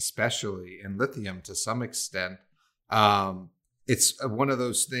earths, especially, and lithium to some extent, it's one of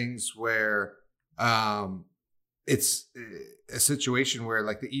those things where it's a situation where,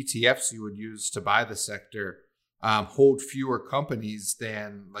 like, the ETFs you would use to buy the sector, hold fewer companies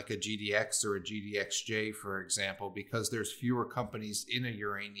than like a GDX or a GDXJ, for example, because there's fewer companies in a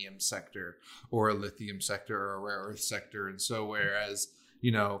uranium sector or a lithium sector or a rare earth sector. And so whereas,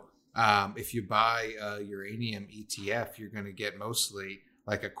 if you buy a uranium ETF, you're going to get mostly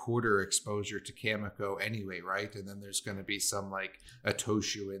like a quarter exposure to Cameco anyway, right? And then there's going to be some like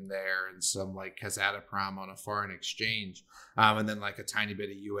Atoshu in there and some like Kazatomprom on a foreign exchange. And then like a tiny bit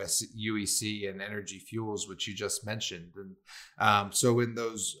of UEC and Energy Fuels, which you just mentioned. And so in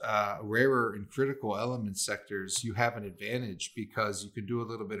those rarer and critical element sectors, you have an advantage because you can do a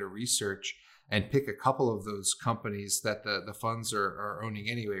little bit of research and pick a couple of those companies that the funds are owning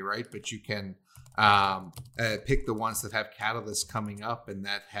anyway, right? But you can pick the ones that have catalysts coming up and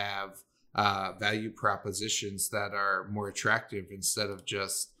that have value propositions that are more attractive instead of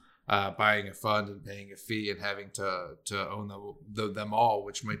just buying a fund and paying a fee and having to own them all,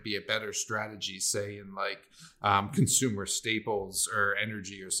 which might be a better strategy, say in like consumer staples or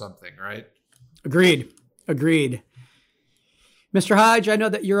energy or something, right? Agreed. Mr. Hodge, I know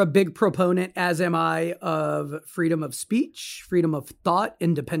that you're a big proponent, as am I, of freedom of speech, freedom of thought,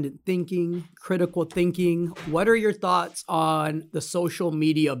 independent thinking, critical thinking. What are your thoughts on the social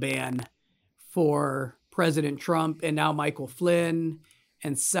media ban for President Trump and now Michael Flynn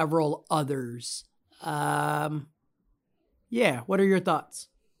and several others? What are your thoughts?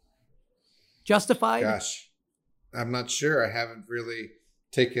 Justified? Gosh, I'm not sure. I haven't really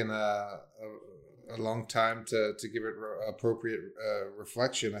taken a long time to give it appropriate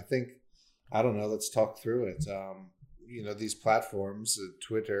reflection. I don't know. Let's talk through it. These platforms,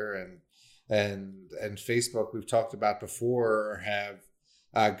 Twitter and Facebook, we've talked about before, have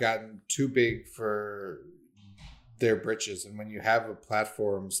gotten too big for their britches. And when you have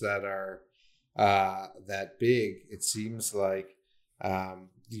platforms that are that big, it seems like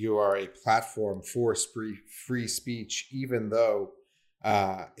you are a platform for free speech, even though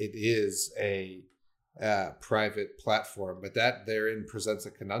it is a private platform. But that therein presents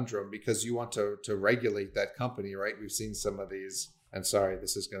a conundrum because you want to regulate that company, right? We've seen some of these, and sorry,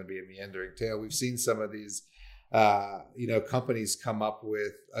 this is going to be a meandering tale. We've seen some of these companies come up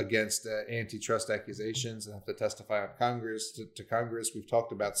with against antitrust accusations and have to testify on Congress to Congress. We've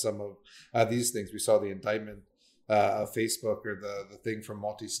talked about some of these things. We saw the indictment of Facebook or the thing from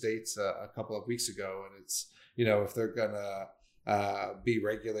multi-states a couple of weeks ago. And it's, if they're going to be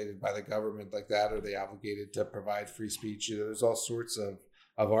regulated by the government like that, are they obligated to provide free speech? There's all sorts of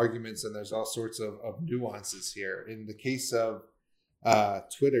arguments and there's all sorts of nuances here. In the case of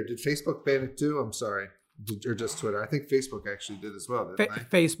Twitter, did Facebook ban it too? I'm sorry. Or just Twitter? I think Facebook actually did as well,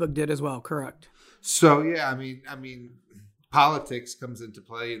 didn't they? Facebook did as well, correct. So yeah, I mean, politics comes into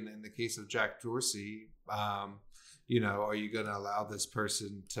play in the case of Jack Dorsey. Are you going to allow this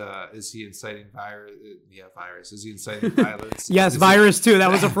person to? Is he inciting virus? Yeah, virus. Is he inciting violence? Yes, virus too. That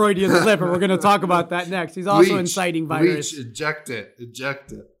was a Freudian slip, and we're going to talk about that next. He's also inciting virus. Eject it.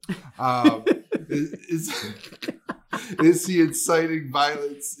 Is he inciting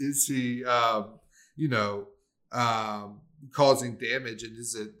violence? Is he? Causing damage, and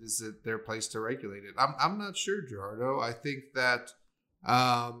is it their place to regulate it? I'm not sure, Gerardo. I think that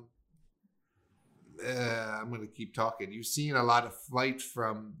I'm going to keep talking. You've seen a lot of flight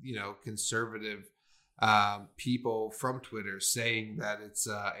from conservative people from Twitter saying that it's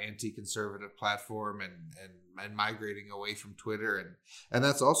an anti-conservative platform and migrating away from Twitter, and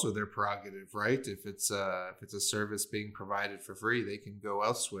that's also their prerogative, right? If it's a service being provided for free, they can go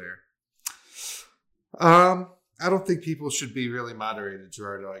elsewhere. I don't think people should be really moderated,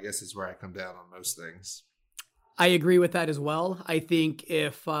 Gerardo, I guess is where I come down on most things. I agree with that as well. I think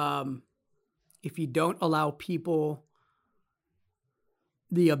if you don't allow people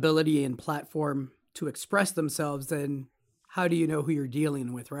the ability and platform to express themselves, then how do you know who you're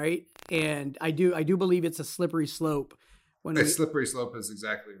dealing with, right? And I do believe it's a slippery slope. Slippery slope is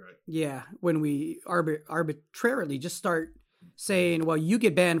exactly right. Yeah, when we arbitrarily just start saying, well, you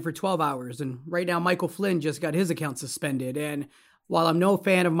get banned for 12 hours. And right now, Michael Flynn just got his account suspended. And while I'm no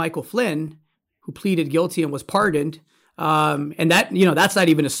fan of Michael Flynn, who pleaded guilty and was pardoned, and that, that's not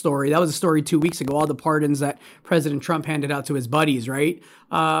even a story. That was a story 2 weeks ago, all the pardons that President Trump handed out to his buddies, right?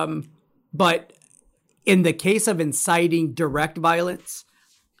 But in the case of inciting direct violence,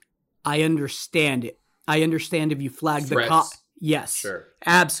 I understand it. I understand if you flag the cop. Yes, sure.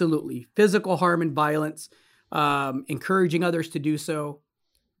 Absolutely. Physical harm and violence. Encouraging others to do so.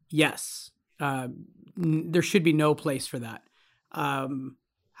 Yes. There should be no place for that.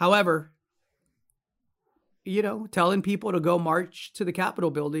 However, telling people to go march to the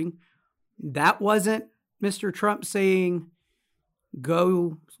Capitol building, that wasn't Mr. Trump saying,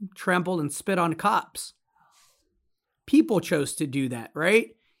 go trample and spit on cops. people chose to do that,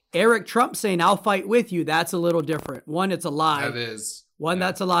 right? Eric Trump saying, I'll fight with you. That's a little different. One, it's a lie. That is. One,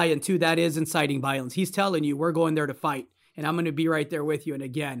 that's a lie. And two, that is inciting violence. He's telling you, we're going there to fight. And I'm going to be right there with you. And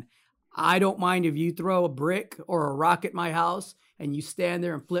again, I don't mind if you throw a brick or a rock at my house and you stand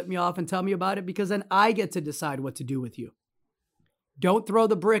there and flip me off and tell me about it, because then I get to decide what to do with you. Don't throw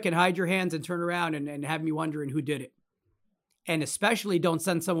the brick and hide your hands and turn around and have me wondering who did it. And especially don't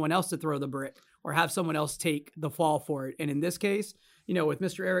send someone else to throw the brick or have someone else take the fall for it. And in this case, with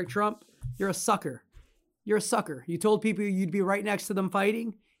Mr. Eric Trump, you're a sucker. You're a sucker. You told people you'd be right next to them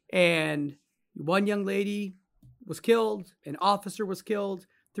fighting, and one young lady was killed, an officer was killed,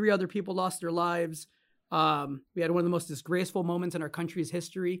 3 other people lost their lives. We had one of the most disgraceful moments in our country's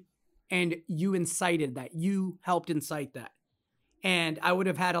history, and you incited that. You helped incite that. And I would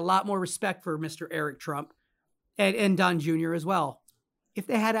have had a lot more respect for Mr. Eric Trump and Don Jr. as well if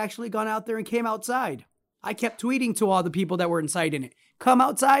they had actually gone out there and came outside. I kept tweeting to all the people that were inciting it. Come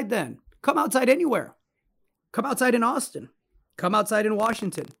outside then. Come outside anywhere. Come outside in Austin. Come outside in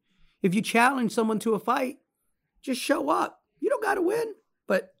Washington. If you challenge someone to a fight, just show up. You don't got to win,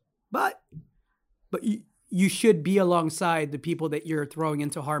 but you should be alongside the people that you're throwing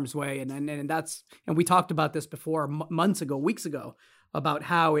into harm's way. And we talked about this before months ago, weeks ago, about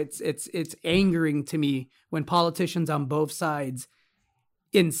how it's angering to me when politicians on both sides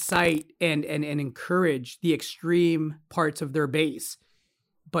incite and encourage the extreme parts of their base,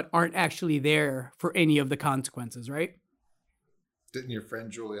 but aren't actually there for any of the consequences, right? Didn't your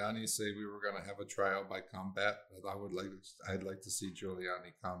friend Giuliani say we were going to have a trial by combat? I'd like to see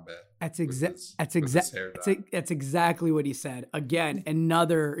Giuliani combat. That's exactly what he said. Again,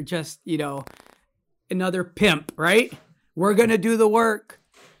 another pimp, right? We're going to do the work.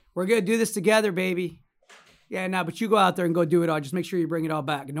 We're going to do this together, baby. Yeah, no, but you go out there and go do it all. Just make sure you bring it all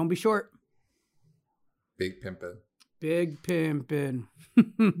back. And don't be short. Big pimpin'. Big pimpin'.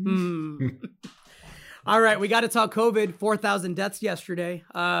 All right, we got to talk COVID. 4,000 deaths yesterday.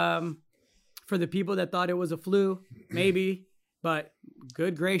 For the people that thought it was a flu, maybe. But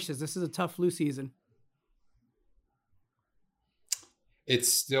good gracious, this is a tough flu season.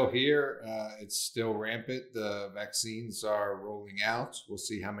 It's still here. It's still rampant. The vaccines are rolling out. We'll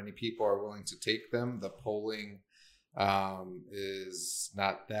see how many people are willing to take them. The polling is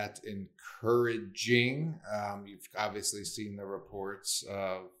not that encouraging. You've obviously seen the reports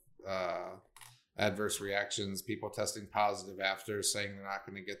of adverse reactions, people testing positive after, saying they're not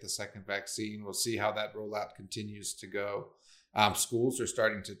going to get the second vaccine. We'll see how that rollout continues to go. Schools are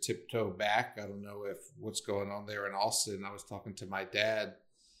starting to tiptoe back. I don't know if what's going on there in Austin. I was talking to my dad,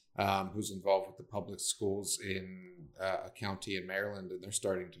 who's involved with the public schools in a county in Maryland, and they're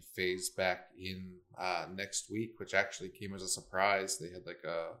starting to phase back in next week, which actually came as a surprise. They had like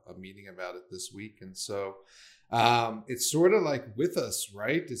a meeting about it this week. And so it's sort of like with us,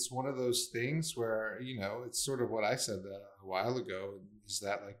 right? It's one of those things where, it's sort of what I said a while ago, is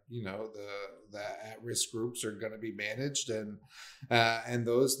that the at-risk groups are going to be managed, and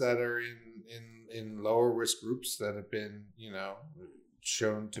those that are in lower risk groups that have been,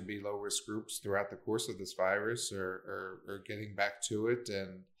 shown to be low risk groups throughout the course of this virus are getting back to it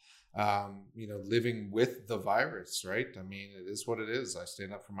and, living with the virus, right? I mean, it is what it is. I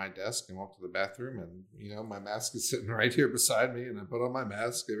stand up from my desk and walk to the bathroom and, my mask is sitting right here beside me, and I put on my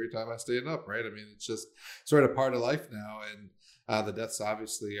mask every time I stand up, right? I mean, it's just sort of part of life now. And the deaths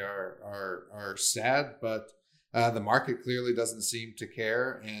obviously are sad, but the market clearly doesn't seem to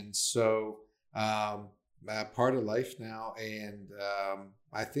care. And so part of life now. And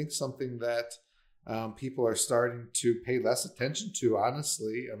I think something that people are starting to pay less attention to,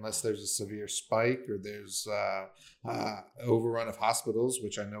 honestly, unless there's a severe spike or there's overrun of hospitals,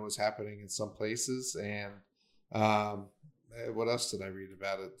 which I know is happening in some places. And what else did I read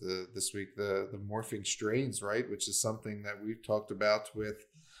about it this week? The morphing strains, right? Which is something that we've talked about with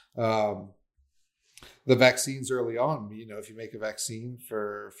the vaccines early on. If you make a vaccine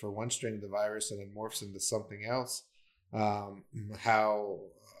for one strain of the virus and it morphs into something else, how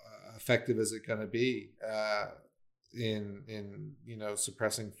effective is it going to be in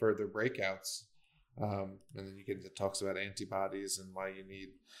suppressing further breakouts? And then you get into talks about antibodies and why you need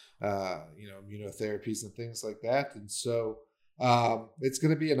immunotherapies and things like that. And so it's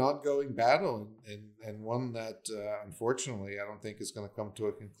going to be an ongoing battle, and one that unfortunately I don't think is going to come to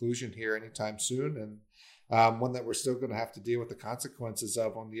a conclusion here anytime soon, and one that we're still going to have to deal with the consequences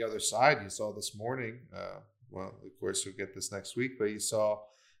of on the other side. You saw this morning, well, of course you'll get this next week, but you saw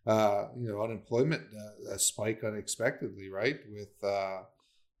unemployment spike unexpectedly, right? With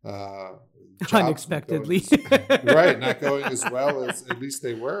unexpectedly, not going as well as at least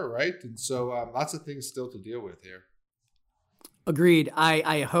they were, right? And so lots of things still to deal with here. Agreed.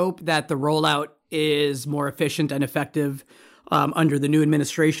 I hope that the rollout is more efficient and effective under the new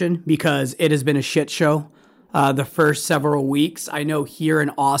administration, because it has been a shit show the first several weeks. I know here in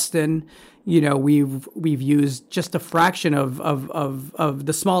Austin, we've used just a fraction of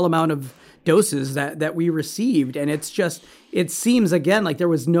the small amount of doses that we received, and it seems again like there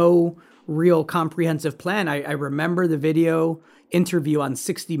was no real comprehensive plan. I remember the video interview on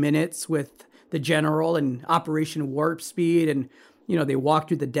 60 Minutes with the general and Operation Warp Speed, and they walked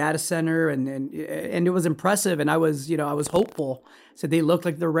through the data center, and it was impressive, and I was hopeful. So they look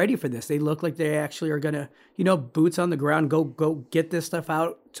like they're ready for this. They look like they actually are gonna, boots on the ground, go get this stuff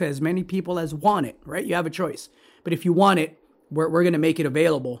out to as many people as want it, right? You have a choice, but if you want it, we're gonna make it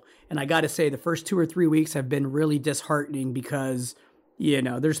available. And I got to say, the first 2 or 3 weeks have been really disheartening, because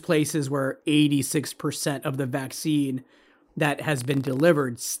there's places where 86% of the vaccine that has been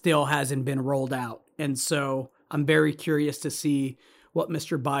delivered still hasn't been rolled out. And so I'm very curious to see what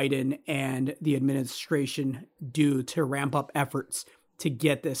Mr. Biden and the administration do to ramp up efforts to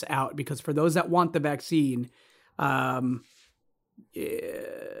get this out. Because for those that want the vaccine,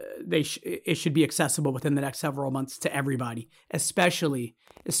 it should be accessible within the next several months to everybody, especially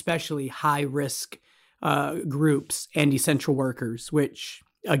high risk groups and essential workers, which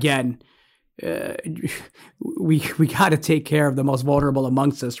again, we got to take care of the most vulnerable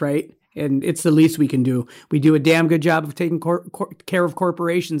amongst us, right? And it's the least we can do. We do a damn good job of taking care of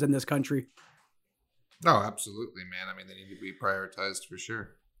corporations in this country. No, absolutely, man. I mean, they need to be prioritized for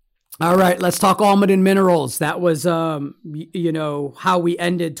sure. All right, let's talk Almaden Minerals. That was, how we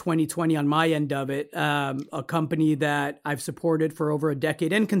ended 2020 on my end of it. A company that I've supported for over a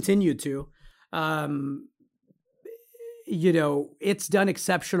decade and continue to. It's done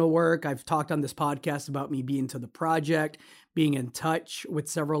exceptional work. I've talked on this podcast about me being to the project, being in touch with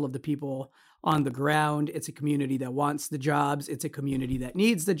several of the people on the ground. It's a community that wants the jobs. It's a community that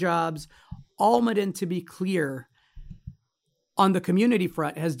needs the jobs. Almaden, to be clear, on the community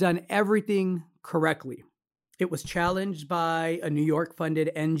front, has done everything correctly. It was challenged by a New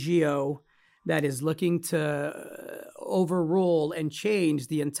York-funded NGO that is looking to overrule and change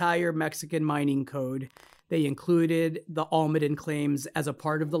the entire Mexican mining code. They included the Almaden claims as a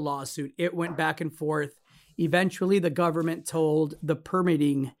part of the lawsuit. It went back and forth. Eventually, the government told the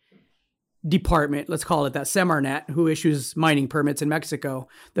permitting department, let's call it that, Semarnat, who issues mining permits in Mexico.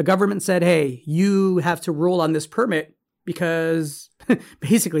 The government said, hey, you have to rule on this permit, because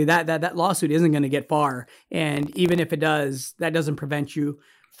basically that lawsuit isn't going to get far. And even if it does, that doesn't prevent you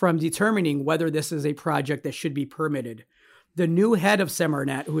from determining whether this is a project that should be permitted. The new head of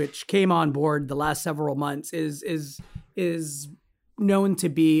Semarnat, which came on board the last several months, is known to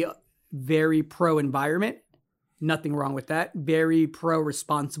be very pro-environment. Nothing wrong with that. Very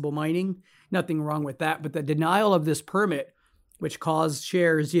pro-responsible mining. Nothing wrong with that. But the denial of this permit, which caused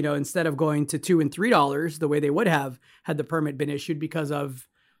shares, instead of going to $2 and $3 the way they would have had the permit been issued, because of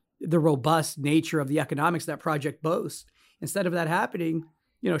the robust nature of the economics that project boasts. Instead of that happening,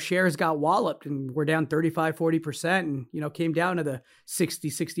 shares got walloped and were down 35, 40% and, came down to the 60,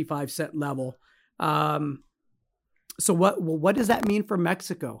 65 cent level. So what does that mean for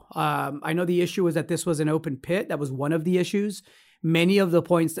Mexico? I know the issue was that this was an open pit. That was one of the issues. Many of the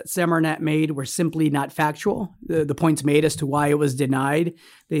points that Semarnat made were simply not factual. The points made as to why it was denied.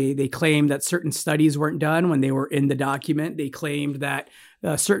 They claimed that certain studies weren't done when they were in the document. They claimed that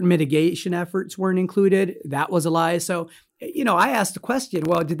certain mitigation efforts weren't included. That was a lie. So, I asked the question,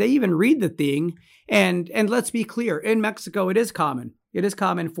 well, did they even read the thing? And let's be clear, in Mexico, it is common. It is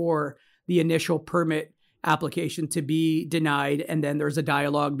common for the initial permit application to be denied. And then there's a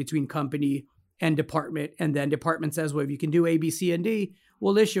dialogue between company and department. And then department says, well, if you can do A, B, C, and D,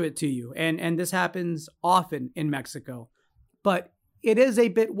 we'll issue it to you. And this happens often in Mexico. But it is a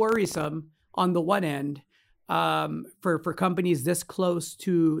bit worrisome on the one end for companies this close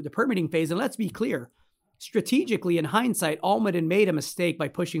to the permitting phase. And let's be clear, strategically, in hindsight, Almaden made a mistake by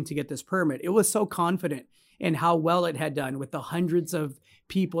pushing to get this permit. It was so confident in how well it had done with the hundreds of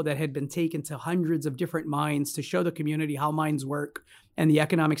people that had been taken to hundreds of different mines to show the community how mines work and the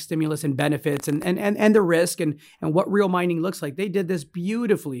economic stimulus and benefits and the risk and what real mining looks like. They did this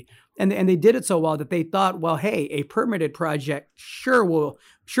beautifully. And they did it so well that they thought, well, hey, a permitted project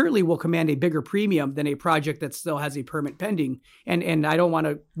surely will command a bigger premium than a project that still has a permit pending. And I don't want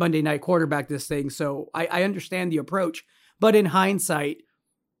to Monday night quarterback this thing. So I understand the approach. But in hindsight,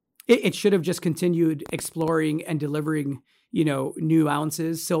 it should have just continued exploring and delivering, new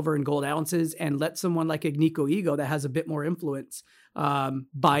ounces, silver and gold ounces, and let someone like Agnico Eagle that has a bit more influence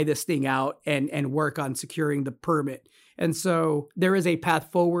buy this thing out and work on securing the permit. And so there is a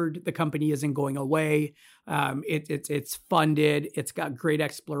path forward. The company isn't going away. It's funded. It's got great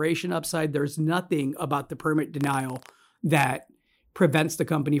exploration upside. There's nothing about the permit denial that prevents the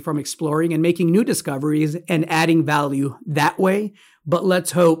company from exploring and making new discoveries and adding value that way. But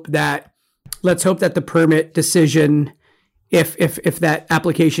let's hope that the permit decision, if that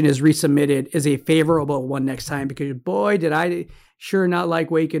application is resubmitted, is a favorable one next time, because boy, did I sure not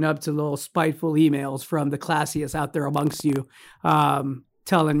like waking up to little spiteful emails from the classiest out there amongst you,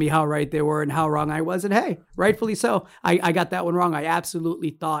 telling me how right they were and how wrong I was. And hey, rightfully so. I got that one wrong. I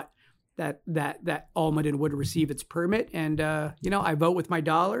absolutely thought that Almaden would receive its permit. And, I vote with my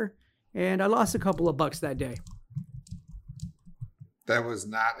dollar, and I lost a couple of bucks that day. That was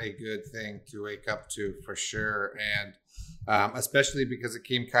not a good thing to wake up to, for sure. And especially because it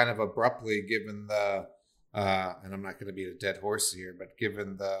came kind of abruptly, given the, and I'm not going to beat a dead horse here, but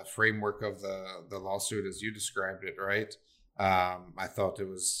given the framework of the lawsuit as you described it, right? I thought it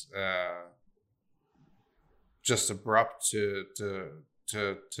was just abrupt to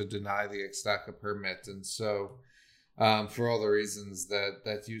deny the Ixtaca permit. And so for all the reasons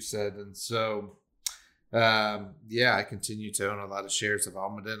that you said. And so, I continue to own a lot of shares of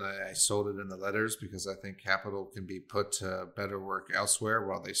Almaden. I sold it in the letters because I think capital can be put to better work elsewhere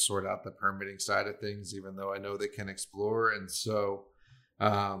while they sort out the permitting side of things, even though I know they can explore. And so,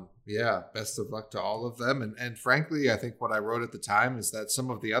 best of luck to all of them. And frankly, I think what I wrote at the time is that some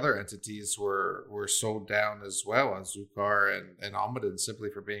of the other entities were sold down as well, on Zukar and Almaden, simply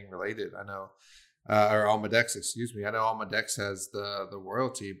for being related. I know, or Almadex, excuse me. I know Almadex has the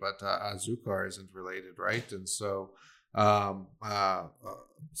royalty, but Zukar isn't related, right? And so,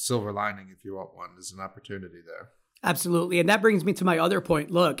 silver lining, if you want one, is an opportunity there. Absolutely. And that brings me to my other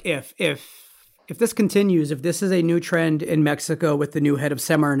point. Look, if this continues, if this is a new trend in Mexico with the new head of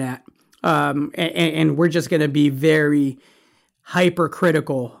Semarnat, and we're just going to be very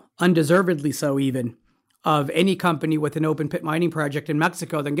hypercritical, undeservedly so even, of any company with an open pit mining project in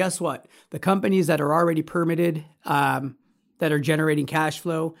Mexico, then guess what? The companies that are already permitted, that are generating cash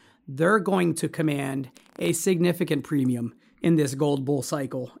flow, they're going to command a significant premium in this gold bull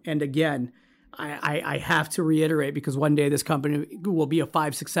cycle. And again, I have to reiterate, because one day this company will be a $5,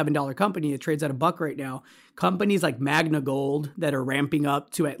 $6, $7 company. It trades at $1 right now. Companies like Magna Gold that are ramping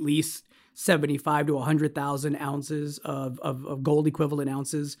up to at least 75 to 100,000 ounces of gold equivalent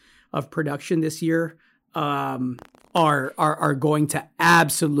ounces of production this year are going to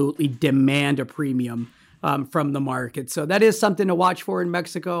absolutely demand a premium from the market. So that is something to watch for in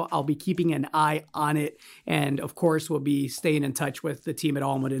Mexico. I'll be keeping an eye on it. And of course, we'll be staying in touch with the team at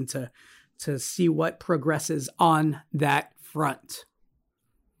Almaden to see what progresses on that front.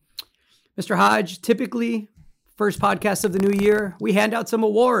 Mr. Hodge, typically, first podcast of the new year, we hand out some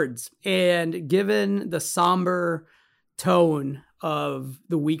awards. And given the somber tone of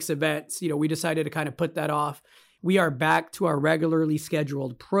the week's events, we decided to kind of put that off. We are back to our regularly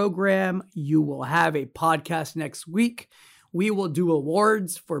scheduled program. You will have a podcast next week. We will do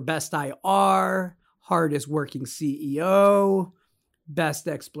awards for Best IR, Hardest Working CEO, Best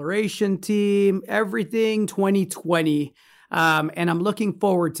Exploration Team, everything 2020. And I'm looking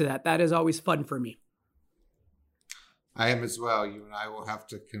forward to that. That is always fun for me. I am as well. You and I will have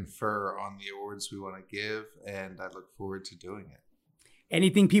to confer on the awards we want to give, and I look forward to doing it.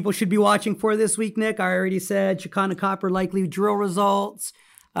 Anything people should be watching for this week, Nick? I already said Chicana Copper likely drill results,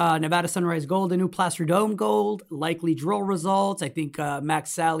 Nevada Sunrise Gold and New Placer Dome Gold, likely drill results. I think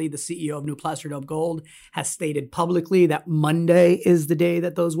Max Sally, the CEO of New Placer Dome Gold, has stated publicly that Monday is the day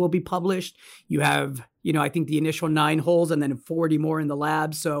that those will be published. You have, I think the initial 9 holes and then 40 more in the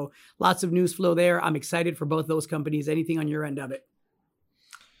lab. So lots of news flow there. I'm excited for both those companies. Anything on your end of it?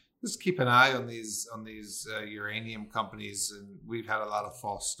 Just keep an eye on these uranium companies, and we've had a lot of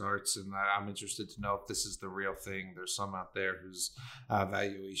false starts, and I'm interested to know if this is the real thing. There's some out there whose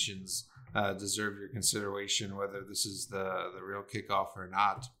valuations deserve your consideration, whether this is the real kickoff or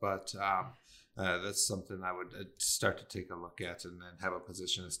not. But that's something I would start to take a look at, and then have a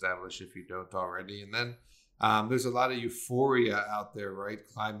position established if you don't already. And then there's a lot of euphoria out there, right?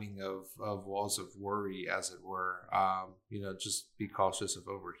 Climbing of walls of worry, as it were. Just be cautious of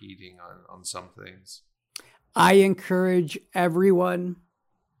overheating on some things. I encourage everyone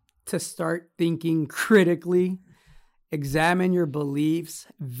to start thinking critically, examine your beliefs,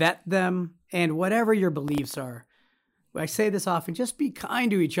 vet them, and whatever your beliefs are. I say this often, just be kind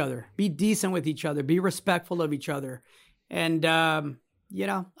to each other, be decent with each other, be respectful of each other. And, I'm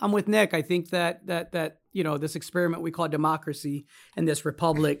with Nick. I think that this experiment we call democracy and this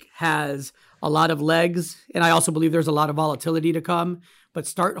republic has a lot of legs. And I also believe there's a lot of volatility to come, but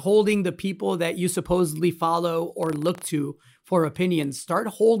start holding the people that you supposedly follow or look to for opinions, start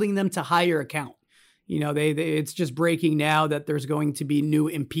holding them to higher account. It's just breaking now that there's going to be new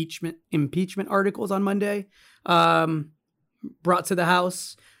impeachment articles on Monday, brought to the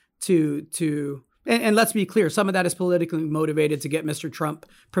House and let's be clear, some of that is politically motivated to get Mr. Trump,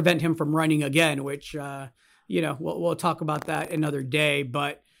 prevent him from running again, which, we'll talk about that another day.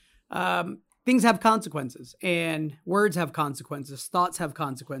 But things have consequences, and words have consequences. Thoughts have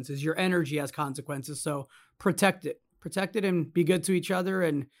consequences. Your energy has consequences. So protect it and be good to each other.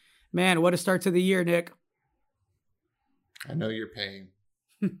 And man, what a start to the year, Nick. I know your pain.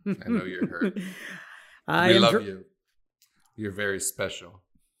 I know you're hurt. We love you. You're very special.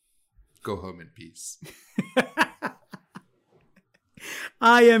 Go home in peace.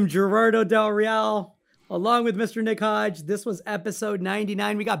 I am Gerardo Del Real, along with Mr. Nick Hodge. This was episode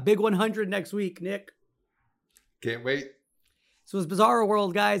 99. We got Big 100 next week, Nick. Can't wait. This was Bizarro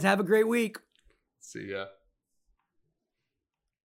World, guys. Have a great week. See ya.